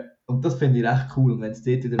 Und das finde ich recht cool. Und wenn es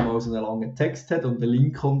dort wieder mal so einen langen Text hat und der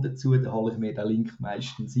Link kommt dazu, dann hole ich mir den Link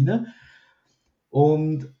meistens rein.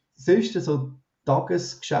 Und sonst so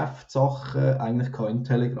Tagesgeschäftssachen, eigentlich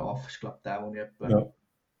Cointelegraph, ist glaube ich der, wo ich etwa...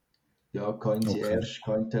 Ja, Coincierge,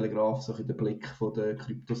 Cointelegraph, so ein der Blick von der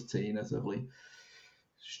Kryptoszene, so ein bisschen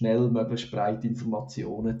schnell möglichst breite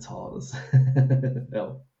Informationen zu haben.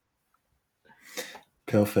 Ja.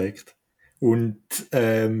 Perfekt. Und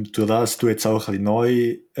durch das du jetzt auch ein bisschen neu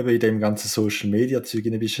eben in dem ganzen Social Media Zeug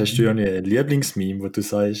bist, hast du ja ein Lieblingsmeme, wo du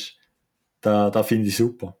sagst, da finde ich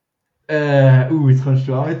super. Jetzt kommst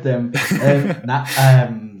du auch mit dem.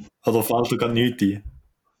 Nein, Oder fällt dir gar nichts ein?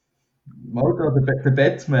 Mal da, der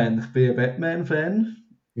Batman. Ich bin ein Batman-Fan.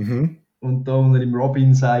 Mhm. Und da, wo er im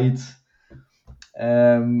Robin sagt,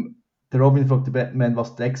 der Robin fragt den Batman,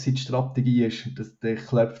 was die Exit-Strategie ist. Und der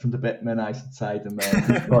klopft und der Batman eins und sagt,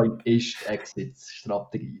 Bitcoin ist die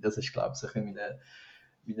Exit-Strategie. Das ist, glaube ich,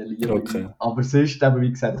 meine Liebling. Okay. Aber sonst, eben,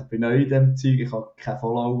 wie gesagt, ich bin neu in diesem Zeug, ich habe keine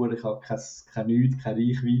Follower, ich habe kein nichts, keine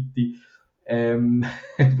Reichweite.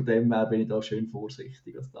 Von dem her bin ich da schön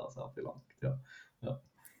vorsichtig, was das anbelangt. Ja. Ja.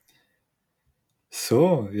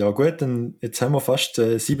 So, ja gut, dann jetzt haben wir fast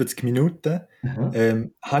 70 Minuten. Aha.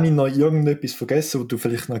 Habe ich noch irgendetwas vergessen, was du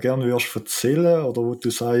vielleicht noch gerne würdest erzählen oder wo du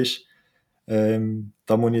sagst,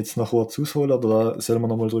 da muss ich jetzt noch kurz ausholen oder da sollen wir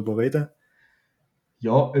noch mal drüber reden?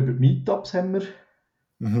 Ja, über die Meetups haben wir,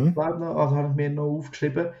 Mhm. also habe ich mir noch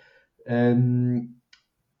aufgeschrieben. Ähm,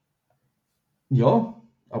 Ja,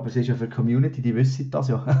 aber es ist ja für die Community, die wissen das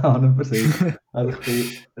ja an und für sich. Also ich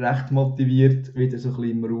bin recht motiviert, wieder so ein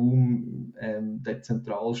bisschen im Raum der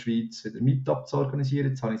Zentralschweiz wieder Meetup zu organisieren.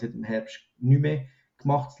 Jetzt habe ich seit dem Herbst nicht mehr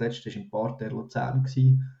gemacht. Das letzte war im Parterre Luzern.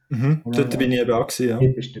 Mhm. Und Dort bin ich eben auch gewesen, ja.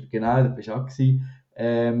 dort bist du, genau, dort bist du auch gewesen.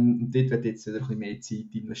 Und dort werde ich jetzt wieder ein bisschen mehr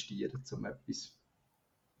Zeit investieren, um etwas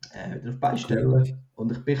wieder auf die Beine zu Gut. stellen.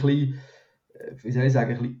 Und ich bin ein bisschen, wie soll ich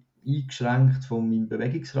sagen, ein bisschen eingeschränkt von meinem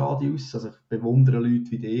Bewegungsradius. Also ich bewundere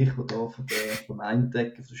Leute wie dich, die hier von der einen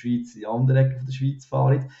Ecke der Schweiz in die andere Ecke der Schweiz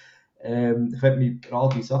fahren. Ich werde meinen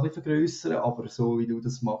Radius auch ein bisschen vergrössern, aber so wie du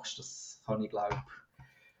das machst, das kann ich glaube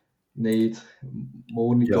nicht.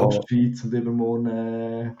 Morgen in die Ja, Ostschweiz und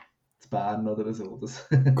übermorgen zu Bern oder so. Das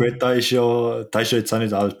gut, da ist ja jetzt auch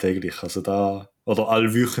nicht alltäglich, also da, oder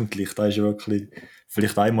allwöchentlich, da ist ja wirklich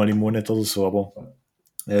vielleicht einmal im Monat oder so, aber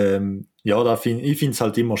ja, ich finde es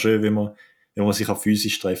halt immer schön, wenn man sich auch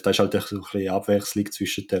physisch trifft. Da ist halt echt so ein bisschen Abwechslung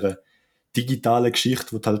zwischen der digitalen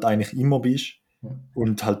Geschichte, wo du halt eigentlich immer bist,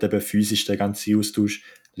 und halt eben physisch der ganze Austausch.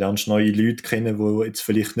 Lernst neue Leute kennen, die jetzt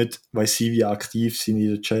vielleicht nicht, weiss ich, wie aktiv sind in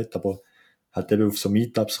der Chat, aber halt eben auf so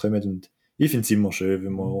Meetups kommen. Und ich finde es immer schön,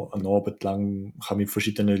 wenn man einen Abend lang kann mit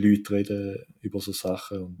verschiedenen Leuten reden über so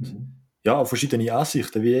Sachen und ja, verschiedene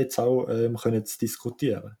Ansichten, wie jetzt auch, können zu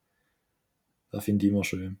diskutieren. Das finde ich immer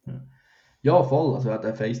schön. Ja, voll. Also auch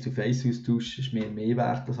der Face-to-Face-Austausch ist mir mehr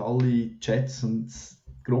wert als alle Chats und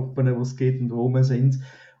Gruppen, die es gibt und wo wir sind.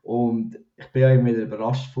 Und ich bin ja immer wieder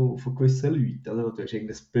überrascht von gewissen Leuten. Also, du hast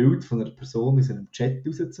irgendein Bild von einer Person aus einem Chat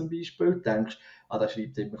raus zum Beispiel, denkst, ah, der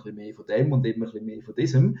schreibt immer ein bisschen mehr von dem und immer ein bisschen mehr von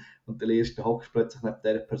diesem. Und dann lernst du, hockst plötzlich neben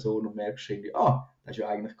dieser Person und merkst irgendwie, ah, der ist ja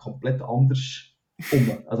eigentlich komplett anders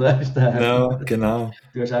Also, er ist der, Ja, genau.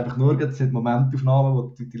 du hast einfach nur gerade die Momentaufnahmen, wo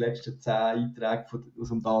du die letzten 10 Einträge aus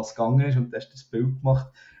um das gegangen ist und hast das Bild gemacht.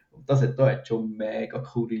 Und da hat schon mega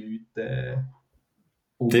coole Leute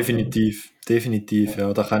Definitiv, definitiv, ja,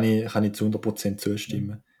 ja, da kann ich zu 100%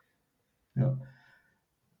 zustimmen. ja.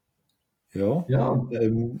 Ja. Ja.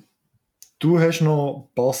 Ähm, Du hast noch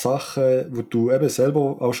ein paar Sachen, wo du eben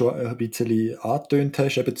selber auch schon ein bisschen angetönt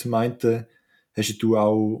hast. Eben zum einen hast du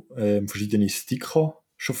auch verschiedene Sticker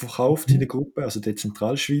schon verkauft in der Gruppe, also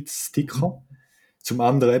Dezentralschweiz-Sticker. Zum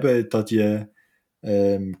anderen eben da die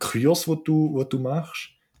Kurs, wo du machst.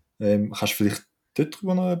 Kannst du vielleicht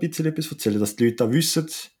darüber noch ein bisschen etwas erzählen, dass die Leute da wissen,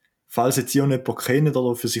 falls jetzt jemand kennen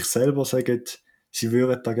oder für sich selber sagen, sie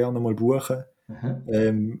würden da gerne mal buchen, Aha.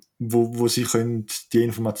 wo sie können die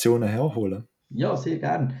Informationen herholen. Ja, sehr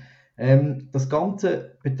gern. Das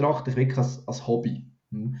Ganze betrachte ich wirklich als Hobby.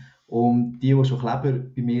 Und die schon Kleber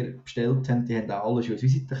bei mir bestellt haben, die haben auch alle schon ein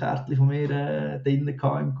Visitenkärtchen von mir drin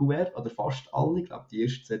gehabt im Kuvert. Oder fast alle. Ich glaube, die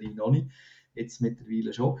erste Serie noch nicht. Jetzt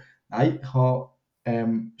mittlerweile schon. Nein, ich habe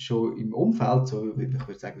schon im Umfeld, so, ich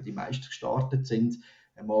würde sagen, wo die meisten gestartet sind,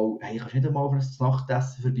 einmal, hey, kannst du nicht einmal für ein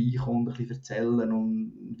Nachtessen vorbeikommen und ein bisschen erzählen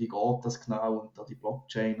und wie geht das genau und da die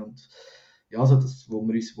Blockchain und ja, so das, wo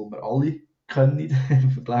wir alle können, ich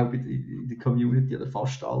glaube in der Community oder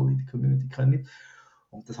fast alle in der Community können.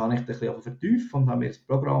 Und das habe ich dann ein bisschen vertieft und habe mir das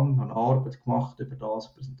Programm, habe eine Arbeit gemacht über das,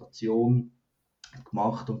 eine Präsentation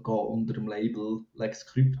gemacht und gehe unter dem Label Lex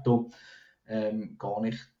Crypto gehe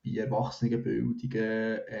ich bei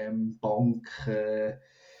Erwachsenenbildungen, Banken,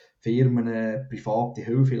 Firmen, private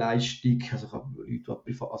Hilfeleistung, also ich habe Leute,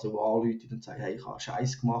 die anrufen und sagen, hey, ich habe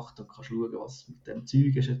Scheiß gemacht und kannst schauen, was mit dem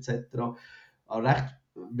Zeug ist, etc. Aber recht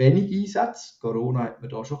wenig Einsätze. Corona hat mir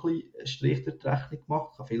da schon ein bisschen einen Strich durch die Rechnung gemacht.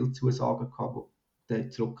 Ich habe viele Zusagen gehabt, die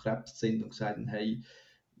dann zurückgekrebst sind und gesagt haben, hey,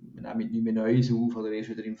 wir nehmen nicht mehr Neues auf oder erst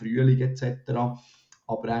wieder im Frühling etc.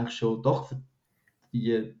 Aber eigentlich schon doch für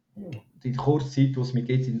die kurze Zeit, die es mir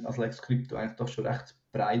gibt, als Lex Crypto eigentlich doch schon recht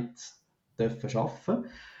breit dürfen arbeiten.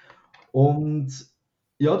 Und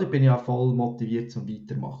ja, da bin ich auch voll motiviert zum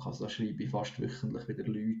Weitermachen. Also da schreibe ich fast wöchentlich wieder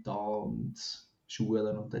Leute an und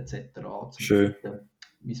Schulen und etc. um Schön.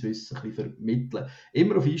 mein Wissen ein bisschen vermitteln.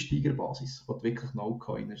 Immer auf Einsteigerbasis, wo wirklich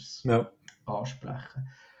No-Coiners Ja. ansprechen.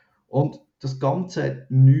 Und das Ganze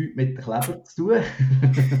hat nichts mit den Kleber zu tun.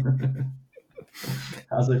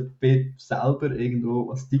 Also ich bin selber irgendwo,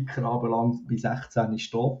 was Sticker anbelangt, bei 16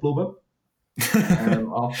 stehen geblieben.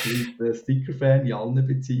 Absoluter Sticker-Fan in allen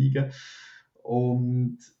Beziehungen.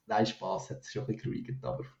 Und nein, Spass hat es schon ein bisschen geruhigt,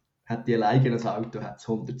 aber hätte ich alleine ein Auto, hat es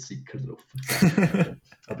 100 Sticker drauf.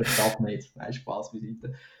 Aber ich darf nicht, nein, Spass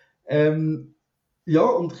beiseite. Ja,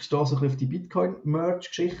 und ich stehe so ein bisschen auf die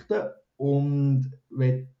Bitcoin-Merch-Geschichten und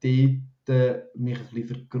will dort mich ein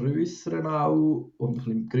bisschen vergrössern auch und ein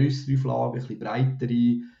bisschen grössere Auflagen, ein bisschen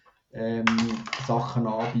breitere Sachen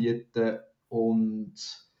anbieten. Und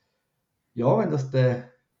ja, wenn das dann,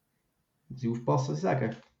 muss ich aufpassen, was ich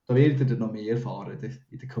sage, da werdet ihr noch mehr erfahren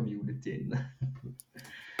in der Community.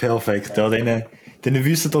 Perfekt, ja, dann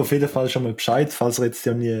wisst ihr auf jeden Fall schon mal Bescheid, falls ihr jetzt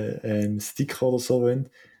ja nie Sticker oder so wollt.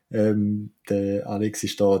 Der Alex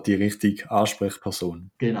ist da die richtige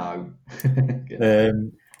Ansprechperson. Genau.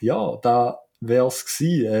 Genau. Ja, da wär's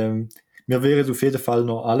gewesen. Wir werden auf jeden Fall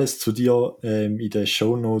noch alles zu dir in den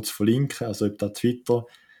Shownotes verlinken, also ob da Twitter,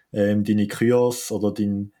 deine Kurs oder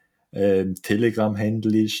dein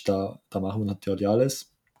Telegram-Handle ist, da machen wir natürlich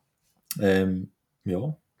alles.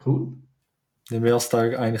 Ja. Cool. Dann wär's da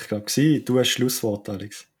eigentlich, glaube ich, gewesen. Du hast Schlusswort,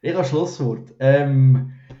 Alex. Ich habe Schlusswort. Hat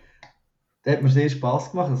mir sehr Spass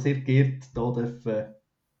gemacht, sehr geehrt, hier dürfen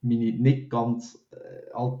meine nicht ganz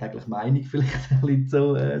alltägliche Meinung vielleicht ein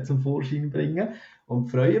bisschen zum Vorschein bringen und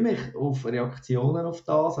freue mich auf Reaktionen auf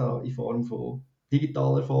das, in Form von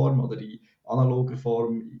digitaler Form oder in analoger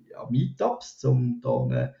Form an Meetups, um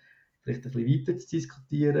dann vielleicht ein bisschen weiter zu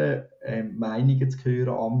diskutieren, Meinungen zu hören,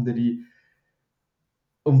 andere,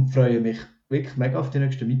 und freue mich wirklich mega auf die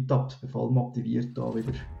nächsten Meetups, bin voll motiviert, da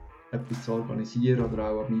wieder etwas zu organisieren oder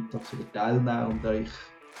auch an Meetups wieder teilnehmen und euch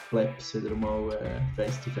Plebs wieder mal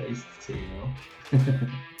face-to-face zu sehen. Ja.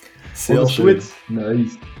 Sehr schön. Gutes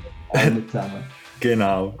Neues allen zusammen.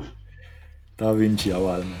 Genau. Da wünsche ich auch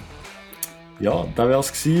allen. Ja, da wäre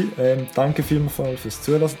es gewesen. Danke vielmals fürs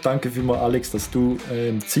Zuhören. Danke vielmals, Alex, dass du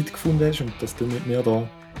Zeit gefunden hast und dass du mit mir da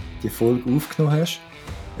die Folge aufgenommen hast.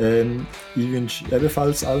 Ich wünsche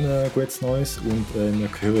ebenfalls allen ein gutes Neues und wir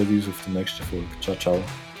hören uns auf der nächsten Folge. Ciao, ciao.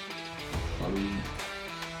 Salut.